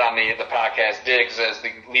did put on the podcast Diggs as the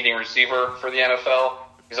leading receiver for the NFL.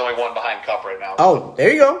 He's only one behind Cup right now. Oh, there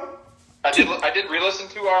you go. I did re-listen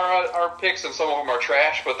to our picks, and some of them are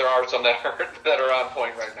trash, but there are some that are on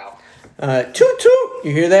point right now. Toot toot.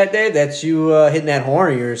 You hear that, Dave? That's you hitting that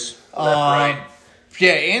horn of yours. Right.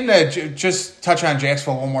 Yeah, and just touch on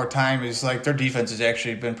Jacksonville one more time is like their defense has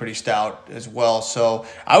actually been pretty stout as well. So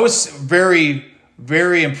I was very,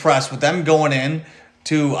 very impressed with them going in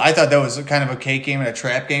to. I thought that was kind of a cake game and a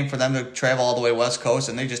trap game for them to travel all the way West Coast,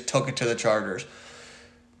 and they just took it to the Chargers.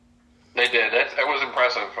 They did. It was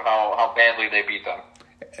impressive how badly they beat them.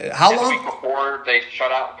 How And long? the week before they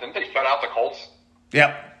shut out? Didn't they shut out the Colts?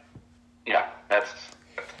 Yep. Yeah, that's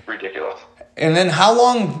ridiculous. And then how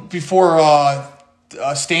long before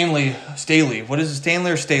Staley? What is it,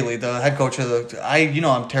 Stanley or Staley? The head coach of the.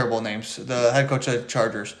 I'm terrible at names. The head coach of the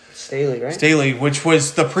Chargers. Staley, right? Staley, which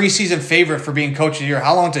was the preseason favorite for being coach of the year.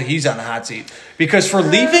 How long till he's on the hot seat? Because for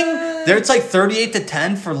leaving, it's like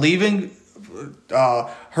 38-10 for leaving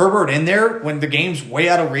Herbert in there when the game's way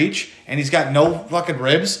out of reach and he's got no fucking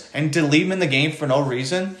ribs, and to leave him in the game for no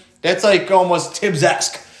reason, that's like almost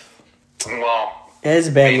Tibbs-esque. Well, It's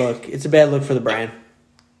a bad look. It's a bad look for the brand.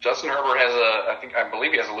 Justin Herbert has I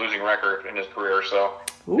believe he has a losing record in his career, so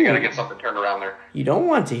they got to get something turned around there. You don't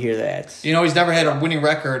want to hear that. He's never had a winning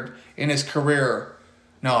record in his career.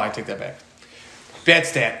 No, I take that back. Bad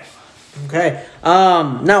stat. Okay.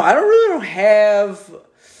 Now I don't have.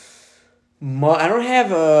 I don't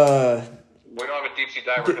have a. We don't have a deep sea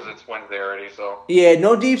diver because it's Wednesday already, so. Yeah,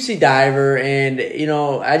 no deep sea diver, and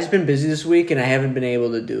I just been busy this week, and I haven't been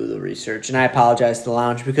able to do the research, and I apologize to the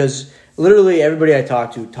lounge because literally everybody I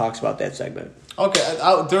talk to talks about that segment.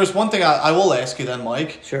 Okay, there's one thing I will ask you then,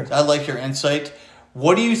 Mike. Sure. I'd like your insight.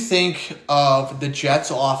 What do you think of the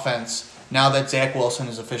Jets' offense now that Zach Wilson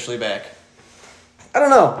is officially back? I don't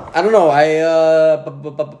know.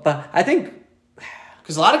 I think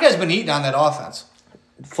Because a lot of guys have been eating on that offense.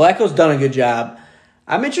 Flacco's done a good job.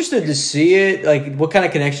 I'm interested to see it. Like, what kind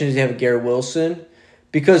of connection does he have with Garrett Wilson?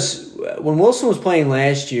 Because when Wilson was playing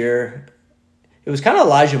last year, it was kind of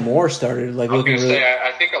Elijah Moore started. Like, I was looking going to really. say,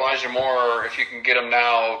 I think Elijah Moore, if you can get him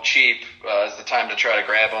now cheap, is the time to try to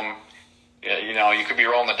grab him. Yeah, you could be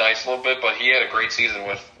rolling the dice a little bit, but he had a great season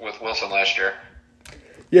with Wilson last year.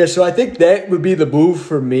 Yeah, so I think that would be the move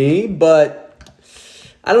for me, but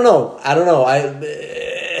I don't know.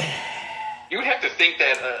 You would have to think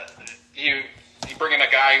that you bring in a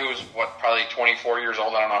guy who's, probably 24 years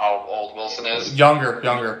old. I don't know how old Wilson is. Younger.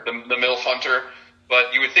 The MILF hunter.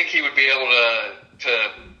 But you would think he would be able to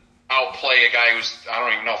outplay a guy who's, I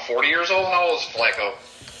don't even know, 40 years old? How old is Flacco?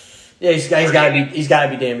 Yeah, he's got to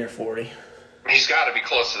be damn near 40. He's got to be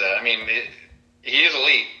close to that. I mean, he is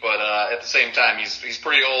elite, but at the same time, he's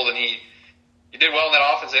pretty old, and he did well in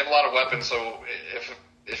that offense. They have a lot of weapons, so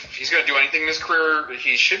if he's going to do anything in his career,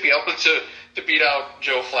 he should be able to beat out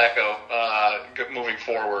Joe Flacco moving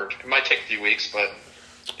forward. It might take a few weeks, but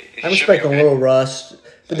I'm expecting a little rust.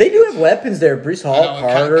 But they do have weapons there. Brees Hall,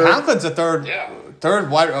 Carter. Conklin's a third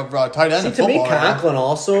wide tight end in To me, football. Conklin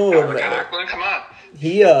also. Conklin, come on.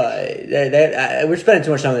 We're spending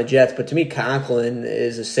too much time on the Jets, but to me, Conklin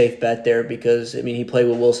is a safe bet there because he played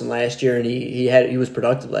with Wilson last year and he was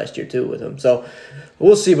productive last year too with him. So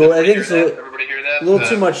we'll see. But I think it's Everybody hear that? a little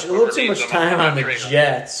too much time on the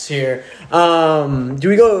Jets here. Do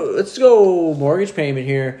we go? Let's go mortgage payment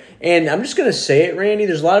here, and I'm just gonna say it, Randy.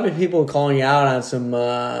 There's a lot of people calling you out on some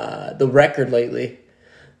the record lately,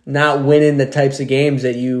 not winning the types of games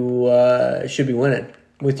that you should be winning.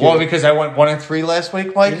 Well, because I went 1-3 last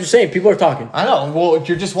week, Mike. I'm just saying, people are talking. I know. Well,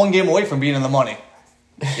 you're just one game away from being in the money.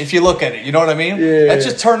 If you look at it, you know what I mean? Yeah. Let's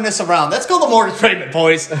just turn this around. Let's go the mortgage payment,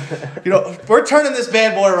 boys. We're turning this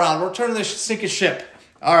bad boy around. We're turning this sinking ship.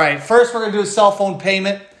 All right. First, we're gonna do a cell phone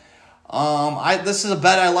payment. This is a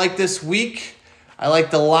bet I like this week. I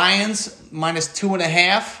like the Lions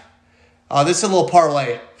 -2.5. This is a little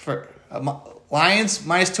parlay for Lions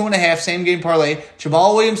 -2.5, same game parlay.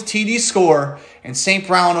 Jamal Williams TD score and St.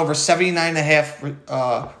 Brown over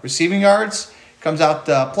 79.5 receiving yards comes out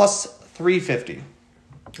plus 350.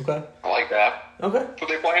 Okay. I like that. Okay. Who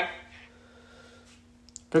they playing?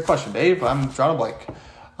 Good question, Dave. I'm drawing a blank.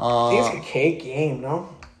 I think it's a cake game,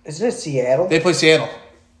 no? Isn't it Seattle? They play Seattle.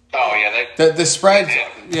 Oh yeah, The spreads.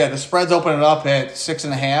 Yeah, the spreads opening up at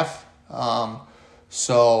 6.5.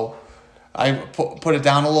 So I put it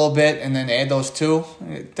down a little bit and then add those two.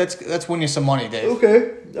 That's winning you some money, Dave. Okay.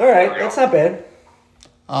 All right. That's not bad.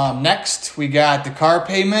 Next, we got the car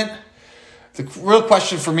payment. The real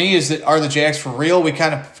question for me is are the Jags for real? We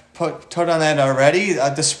kind of put on that already.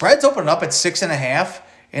 The spread's opening up at 6.5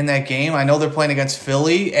 in that game. I know they're playing against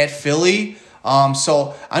Philly at Philly.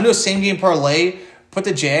 So I'm doing a same game parlay. Put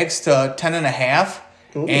the Jags to 10.5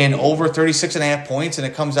 Ooh. and over 36.5 points, and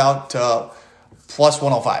it comes out to plus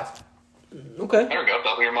 105. Okay. There we go.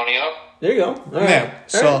 Double your money up. There you go. All right. Yeah.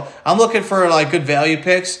 So All right. I'm looking for like good value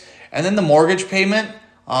picks, and then the mortgage payment.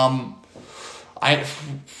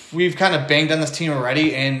 We've kind of banged on this team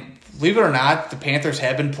already, and believe it or not, the Panthers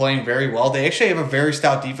have been playing very well. They actually have a very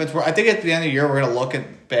stout defense. I think at the end of the year, we're going to look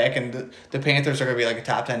back, and the Panthers are going to be like a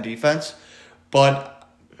top 10 defense. But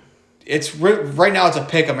it's right now it's a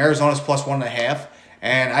pick. Arizona's plus 1.5,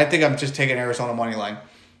 and I think I'm just taking Arizona money line.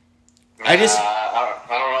 I don't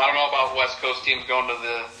know about West Coast teams going to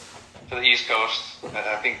the East Coast.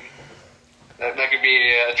 I think that could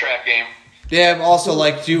be a trap game. Yeah. Also,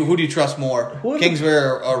 who do you trust more,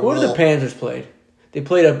 Kingsbury or who have the Rule? Panthers played? They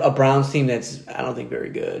played a Browns team that's, I don't think, very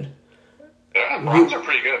good. Yeah, Browns are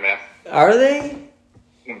pretty good, man. Are they?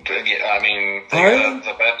 I mean,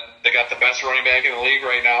 they got the best running back in the league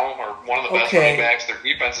right now, or one of the best running backs. Their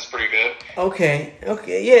defense is pretty good. Okay.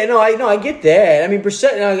 Yeah, I get that. I mean,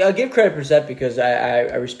 Brissett, I'll give credit to Brissett because I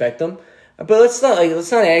respect them. But let's not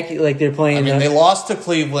act like they're playing. I mean, they lost to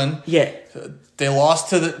Cleveland. Yeah. They lost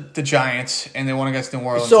to the Giants, and they won against New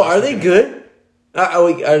Orleans. So are they good?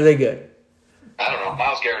 Are they good? I don't know.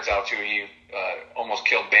 Myles Garrett's out too. He almost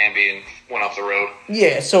killed Bambi and went off the road.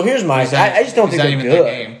 Yeah. So here's my. I just don't think they're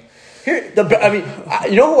good.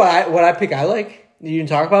 You know what I pick? I like you can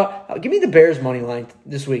talk about. Give me the Bears money line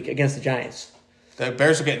this week against the Giants. The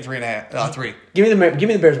Bears are getting 3.5. 3. Give me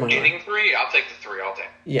the Bears money line. Getting 3, I'll take the 3 all day.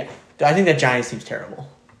 Yeah, I think that Giants team's terrible.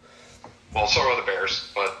 Well, so are the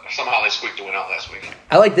Bears, but somehow they squeaked a win out last week.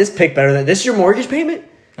 I like this pick better than this. Is your mortgage payment?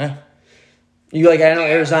 Yeah. You like? I know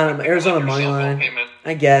Arizona Like money your cell phone line. payment.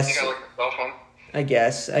 I guess. You got like your cell phone? I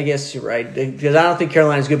guess you're right because I don't think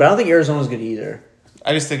Carolina's good, but I don't think Arizona's good either.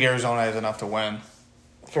 I just think Arizona has enough to win.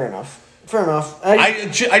 Fair enough. I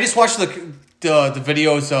just watched the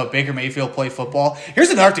videos of Baker Mayfield play football.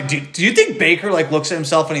 Here's another thing. Do you think Baker looks at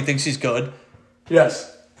himself and he thinks he's good?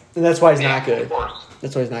 Yes, and that's why he's not Of good. course.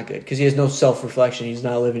 That's why he's not good because he has no self-reflection. He's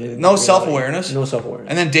not living in No self-awareness. No self-awareness.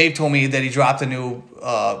 And then Dave told me that he dropped a new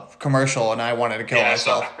commercial, and I wanted to kill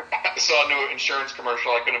myself. I saw a new insurance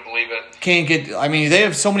commercial. I couldn't believe it. Can't get. I mean, they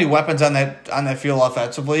have so many weapons on that field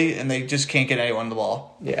offensively, and they just can't get anyone the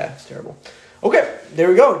ball. Yeah, it's terrible. Okay, there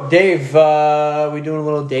we go, Dave. We doing a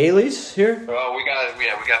little dailies here. Well, we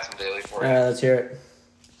got some daily for All you. right, let's hear it.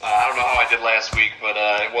 I don't know how I did last week, but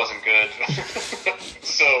it wasn't good.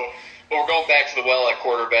 So, we're going back to the well at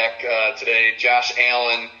quarterback today. Josh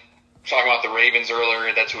Allen, talking about the Ravens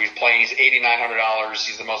earlier. That's who he's playing. He's $8,900.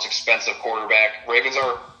 He's the most expensive quarterback. Ravens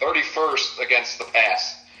are 31st against the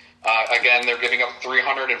pass. Again, they're giving up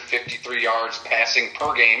 353 yards passing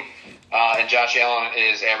per game, and Josh Allen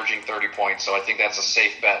is averaging 30 points. So I think that's a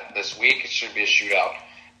safe bet this week. It should be a shootout.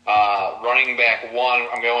 Running back 1,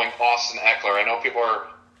 I'm going Austin Eckler. I know people are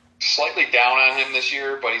slightly down on him this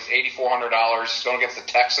year, but he's $8,400. He's going against the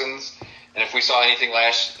Texans. And if we saw anything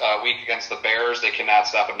last week against the Bears, they cannot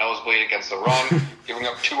stop a nosebleed against the run, giving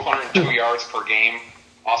up 202 yards per game.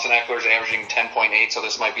 Austin Eckler is averaging 10.8, so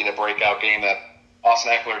this might be the breakout game that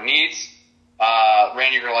Austin Eckler needs.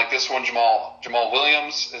 Randy, you're going to like this one. Jamal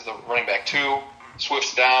Williams is the running back 2.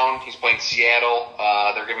 Swift's down. He's playing Seattle.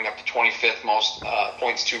 They're giving up the 25th most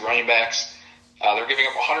points to running backs. They're giving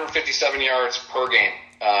up 157 yards per game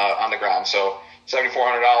on the ground. So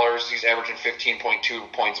 $7,400. He's averaging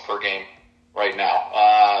 15.2 points per game right now.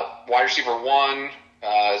 Wide receiver 1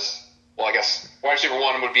 wide receiver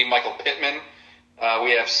 1 would be Michael Pittman.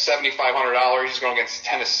 We have $7,500. He's going against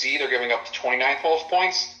Tennessee. They're giving up the 29th most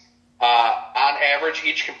points. On average,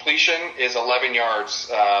 each completion is 11 yards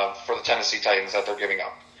for the Tennessee Titans that they're giving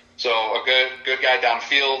up. So a good guy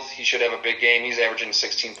downfield. He should have a big game. He's averaging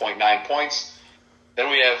 16.9 points. Then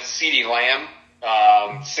we have CeeDee Lamb,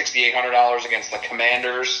 $6,800 against the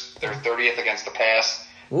Commanders. They're 30th against the pass.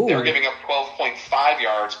 Ooh. They're giving up 12.5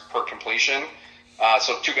 yards per completion.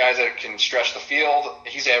 So 2 guys that can stretch the field.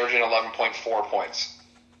 He's averaging 11.4 points.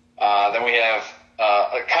 Then we have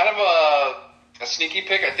a sneaky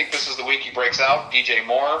pick. I think this is the week he breaks out. DJ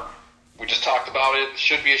Moore. We just talked about it.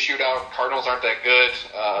 Should be a shootout. Cardinals aren't that good.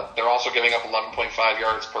 They're also giving up 11.5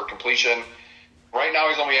 yards per completion. Right now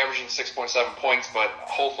he's only averaging 6.7 points, but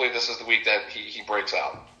hopefully this is the week that he breaks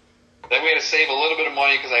out. Then we had to save a little bit of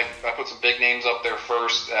money because I put some big names up there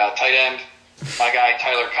first. Tight end, my guy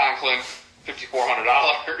Tyler Conklin,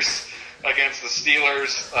 $5,400 against the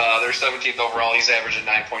Steelers. They're 17th overall. He's averaging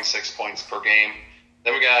 9.6 points per game.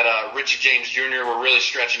 Then we got Richie James Jr. We're really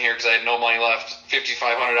stretching here because I had no money left.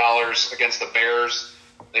 $5,500 against the Bears.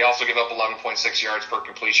 They also give up 11.6 yards per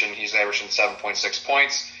completion. He's averaging 7.6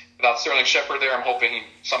 points. Without Sterling Shepard there, I'm hoping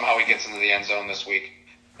somehow he gets into the end zone this week.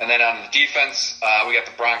 And then on the defense, we got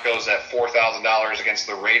the Broncos at $4,000 against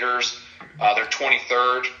the Raiders. They're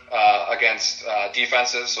 23rd against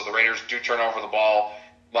defenses, so the Raiders do turn over the ball.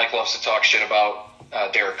 Mike loves to talk shit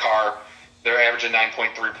about Derek Carr. They're averaging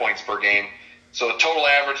 9.3 points per game. So the total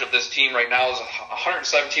average of this team right now is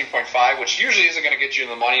 117.5, which usually isn't going to get you in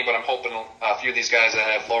the money, but I'm hoping a few of these guys that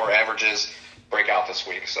have lower averages break out this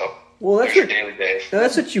week. So that's your daily Dave.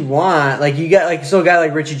 That's what you want. Like you got a guy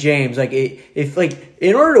like Richie James. Like if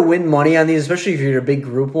in order to win money on these, especially if you're a big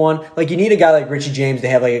group one, like you need a guy like Richie James to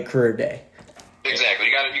have like a career day. Exactly.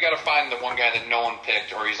 You got to find the one guy that no one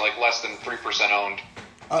picked, or he's like less than 3% owned,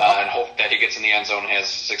 and hope that he gets in the end zone and has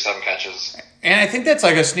 6-7 catches. And I think that's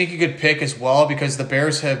like a sneaky good pick as well, because the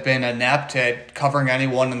Bears have been inept at covering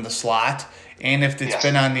anyone in the slot. And if it's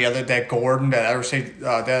been on that Gordon, that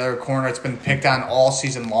other corner that's been picked on all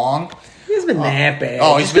season long. He's been that bad.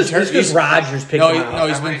 Oh, he's been terrible. Because Rodgers picked him out.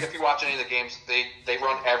 If you watch any of the games, they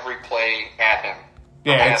run every play at him.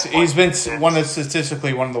 Yeah, he's been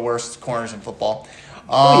statistically one of the worst corners in football.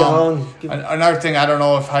 Another thing I don't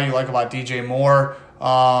know how you like about DJ Moore.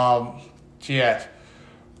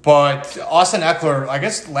 But Austin Eckler, I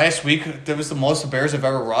guess last week that was the most the Bears have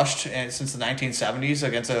ever rushed since the 1970s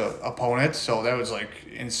against an opponent. So that was like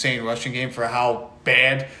insane rushing game for how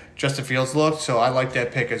bad Justin Fields looked. So I like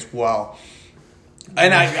that pick as well.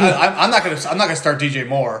 And I'm not gonna start DJ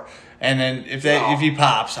Moore. And then if he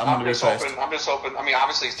pops, I'm gonna be pissed. I'm just hoping. I mean,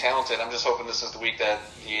 obviously he's talented. I'm just hoping this is the week that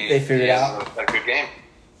they figure it out. A good game.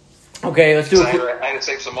 Okay, let's do it. I had to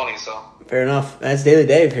save some money, so fair enough. That's Daily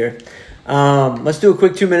Dave here. Let's do a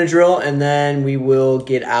quick 2-minute drill, and then we will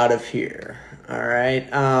get out of here. All right.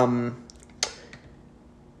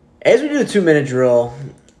 As we do the 2-minute drill,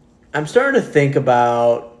 I'm starting to think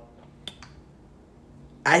about.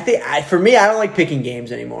 For me, I don't like picking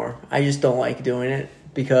games anymore. I just don't like doing it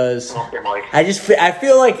because I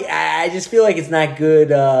feel like it's not good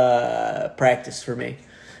practice for me.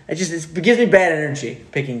 It gives me bad energy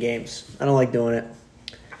picking games. I don't like doing it.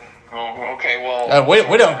 Oh, okay. Well,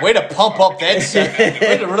 way to pump up that segment.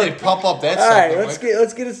 Way to really pump up that segment. All right,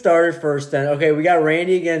 let's get it started first. Then, okay, we got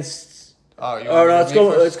Randy against.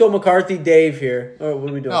 Let's go McCarthy, Dave here. Or what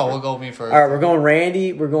are we doing? No, we'll go with me first. All right, we're going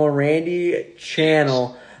Randy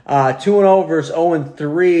Channel. 2-0 versus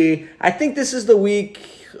 0-3. I think this is the week.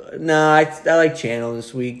 Nah, I like Channel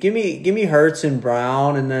this week. Give me Hurts and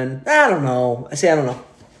Brown, and then I don't know. I don't know.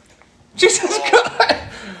 Jesus God.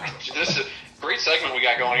 This is a great segment we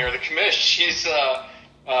got going here. The commish, she's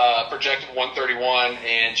projected 131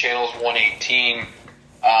 and Channel's 118.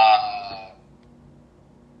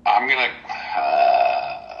 I'm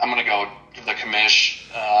gonna go the commish.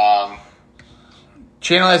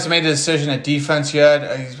 Channel hasn't made the decision at defense yet.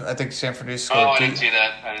 I think San Francisco. I didn't see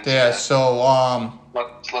that. So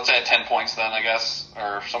let's add 10 points then, I guess,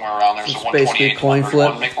 or somewhere around there. So it's basically 128 coin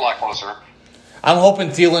flip. Make it a lot closer. I'm hoping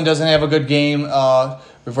Thielen doesn't have a good game.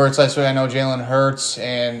 Reverts last week. I know Jalen Hurts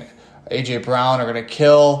and A.J. Brown are going to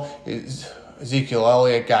kill. Ezekiel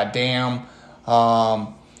Elliott, goddamn.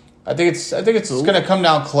 I think it's going to come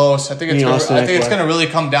down close. I think it's going to really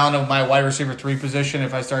come down to my wide receiver 3 position.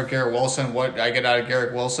 If I start Garrett Wilson, what I get out of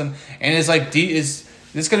Garrett Wilson, and it's like is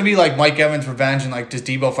this going to be like Mike Evans' revenge, and like does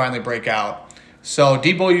Debo finally break out? So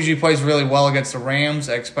Debo usually plays really well against the Rams.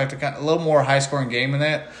 I expect a little more high scoring game in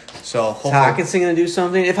that. So hopefully, is Hockenson going to do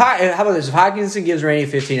something? How about this? If Hockenson gives Randy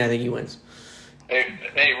 15, I think he wins.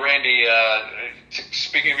 Hey Randy.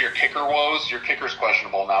 Speaking of your kicker woes, your kicker's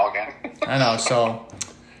questionable now again. I know. So.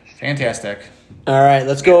 Fantastic. All right,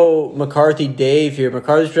 let's go McCarthy Dave here.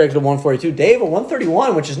 McCarthy's projected at 142. Dave at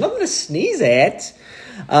 131, which is nothing to sneeze at.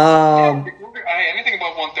 Anything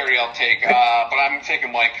above 130 I'll take, but I'm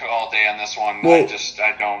taking Mike all day on this one. Well,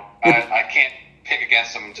 I can't pick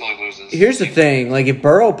against him until he loses. Here's the thing. Like, if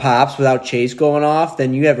Burrow pops without Chase going off,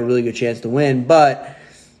 then you have a really good chance to win. But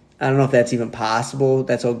I don't know if that's even possible.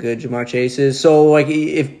 That's how good Jamar Chase is. So, like,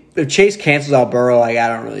 if Chase cancels out Burrow, like, I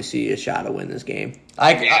don't really see a shot to win this game.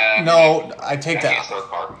 I take that.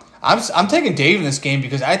 I'm taking Dave in this game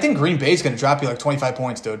because I think Green Bay is going to drop you like 25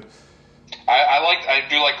 points, dude. I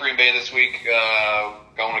do like Green Bay this week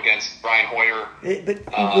going against Brian Hoyer. So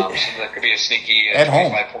that could be a sneaky at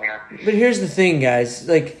home 25-pointer. But here's the thing, guys.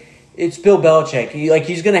 Like, it's Bill Belichick.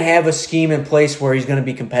 He's going to have a scheme in place where he's going to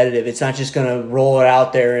be competitive. It's not just going to roll it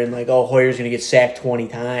out there and like, oh, Hoyer's going to get sacked 20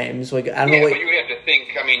 times. Like, I don't know. But you would have to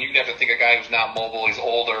think. I mean, you'd have to think a guy who's not mobile, he's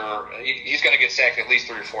older. He's going to get sacked at least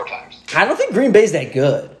 3 or 4 times. I don't think Green Bay's that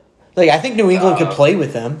good. Like, I think New England could play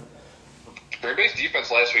with them. Green Bay's defense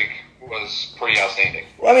last week was pretty outstanding.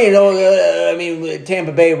 I mean,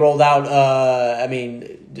 Tampa Bay rolled out.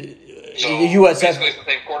 So USF. basically, it's the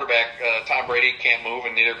same quarterback. Tom Brady can't move,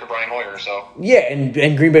 and neither could Brian Hoyer. So Yeah,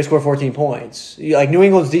 and Green Bay scored 14 points. Like New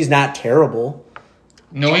England's D is not terrible.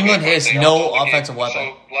 New England has They no also offensive gave-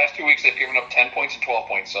 weapon. So last 2 weeks they've given up 10 points and 12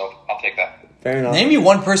 points. So I'll take that. Fair enough. Name me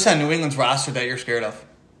one person on New England's roster that you're scared of.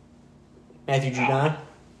 Matthew Judon,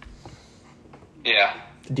 Yeah.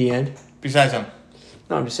 the end. Besides him,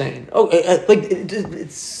 No, I'm just saying. Oh,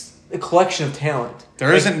 it's a collection of talent.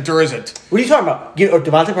 there isn't. There isn't. What are you talking about?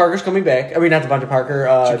 Devontae Parker's coming back. I mean, not Devontae Parker.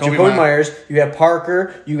 Jacoby Jacoby Myers. You have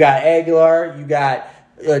Parker. You got Aguilar. You got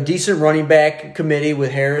a decent running back committee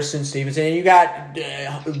with Harrison, Stevenson. And you got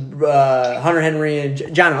Hunter Henry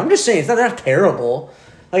and John. I'm just saying, it's not terrible.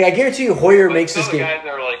 Like, I guarantee you Hoyer But makes some this of the game. guys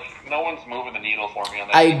are like, no one's moving the needle for me on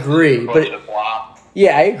that. I team. agree, It's but- a flop.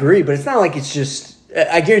 Yeah, I agree. But it's not like it's just...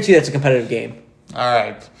 I guarantee that's a competitive game. All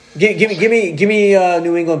right. Give me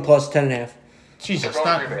New England plus 10.5. Jesus, They're going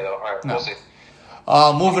not. Green Bay, though. All right, No. we'll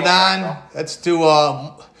see. Moving on, let's do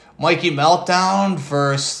Mikey Meltdown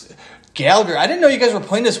versus Gallagher. I didn't know you guys were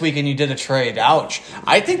playing this week and you did a trade. Ouch.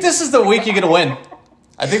 I think this is the week you're going to win.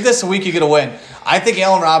 I think think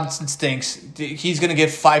Allen Robinson stinks. He's going to get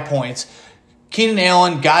 5 points. Keenan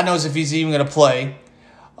Allen, God knows if he's even going to play.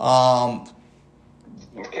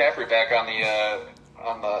 McCaffrey back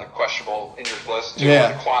on the questionable injured list. Too, Yeah.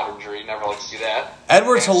 with a quad injury. Never like to see that.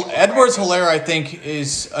 Edwards Hilaire, I think,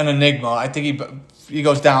 is an enigma. I think he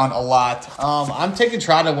goes down a lot. I'm taking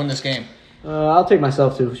Trout to win this game. I'll take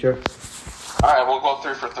myself too, sure. All right, we'll go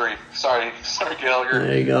 3 for 3. Sorry, Gallagher.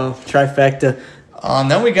 There you go. Trifecta.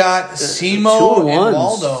 Then we got Simo and 2-1s.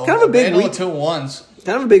 Waldo. It's kind of a big week. 2-1s.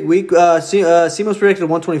 Kind of a big week. Simo's predicted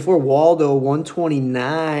 124. Waldo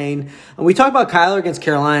 129. And we talked about Kyler against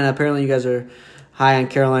Carolina. Apparently, you guys are high on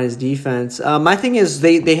Carolina's defense. My thing is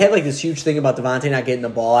they had like this huge thing about Devontae not getting the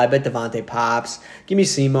ball. I bet Devontae pops. Give me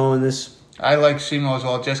Simo in this. I like Simo as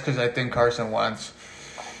well, just because I think Carson Wentz.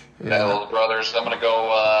 Yeah, little brothers. I'm gonna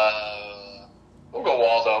go. We'll go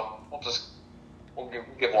Waldo. We'll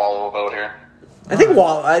give Waldo a vote here. I think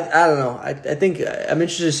I don't know. I think I'm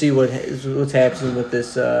interested to see what's happening with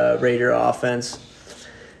this Raider offense.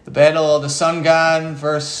 The battle of the Sun God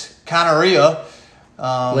versus Conneria.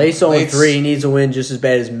 Lace 0-3. He needs a win just as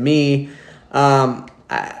bad as me. I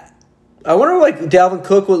wonder, like, Dalvin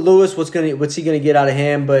Cook with Lewis, what's he gonna get out of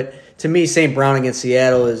him? But to me, St. Brown against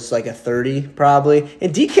Seattle is like a 30 probably.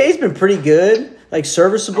 And DK's been pretty good, like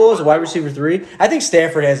serviceable as a wide receiver 3. I think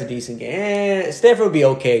Stafford has a decent game. Stafford would be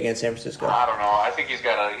okay against San Francisco. I don't know. I think he's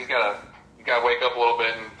got to wake up a little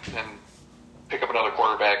bit and pick up another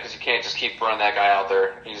quarterback because you can't just keep running that guy out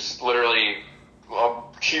there. He's literally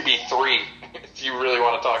QB3 if you really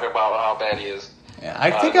want to talk about how bad he is. Yeah, I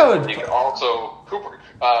think I would. Also,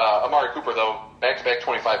 Amari Cooper, though, back-to-back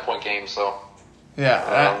 25-point games, so.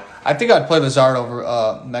 Yeah, I think I'd play Lazard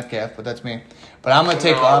over Metcalf, but that's me. But I'm gonna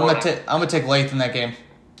take Lath in that game.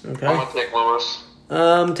 Okay. I'm going to take Lewis.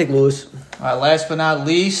 Take Lewis. All right, last but not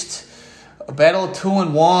least, a battle of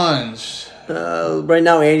 2-1s. Right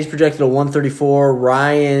now, Andy's projected a 134.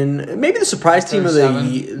 Ryan, maybe the surprise team of the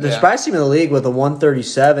 137. surprise team of the league with a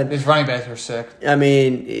 137. His running backs are sick. I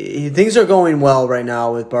mean, things are going well right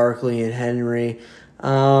now with Barkley and Henry. I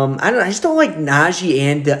don't know. I just don't like Najee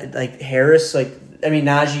and like Harris.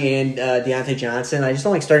 Najee and Deontay Johnson. I just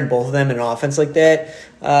don't like starting both of them in an offense like that.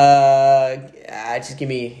 Just give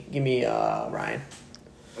me Ryan.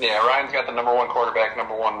 Yeah, Ryan's got the number 1 quarterback,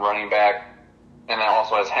 number 1 running back, and then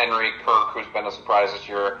also has Henry, Kirk, who's been a surprise this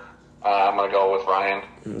year. I'm going to go with Ryan.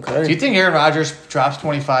 Okay. Do you think Aaron Rodgers drops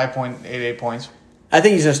 25.88 points? I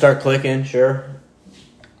think he's gonna start clicking. Sure.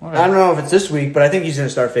 Okay. I don't know if it's this week, but I think he's gonna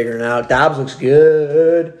start figuring it out. Dobbs looks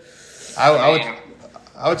good.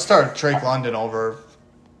 I would start Drake London over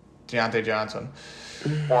Deontay Johnson.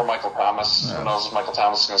 Or Michael Thomas. Who knows if Michael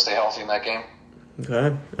Thomas is going to stay healthy in that game.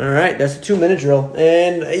 Okay. All right. That's a 2-minute drill.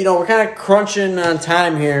 And, we're kind of crunching on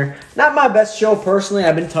time here. Not my best show personally.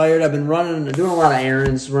 I've been tired. I've been doing a lot of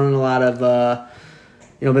errands, running a lot of,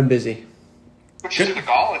 been busy. But you did the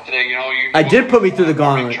gauntlet today, I did put me through the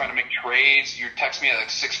gauntlet. Trying to make trades. You text me at like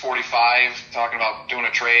 6:45 talking about doing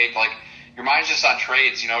a trade. Like, your mind's just on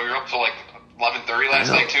trades. You're up to like 11:30 last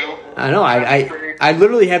night too. I know. I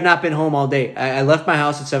literally have not been home all day. I left my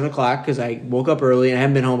house at 7 o'clock because I woke up early and I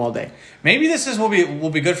haven't been home all day. Maybe this will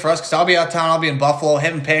be good for us because I'll be out of town. I'll be in Buffalo.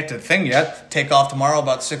 Haven't packed a thing yet. Take off tomorrow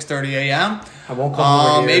about 6:30 a.m. I won't come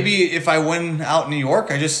over here. Maybe if I win out in New York,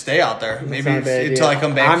 I just stay out there. Maybe That's not a bad until idea. I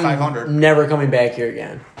come back I'm 500. never coming back here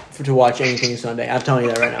again to watch anything Sunday. I'm telling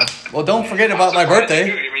you that right now. Well, don't forget about my Surprised birthday.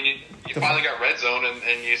 you. I mean, you finally got red zone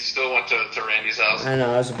and you still went to Randy's house. I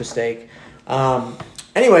know, that was a mistake.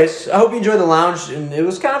 Anyways, I hope you enjoyed the lounge, and it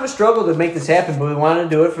was kind of a struggle to make this happen, but we wanted to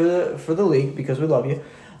do it for the league because we love you.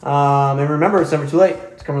 And remember, it's never too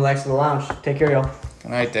late to come relax to the lounge. Take care, y'all.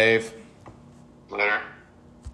 Good night, Dave. Later.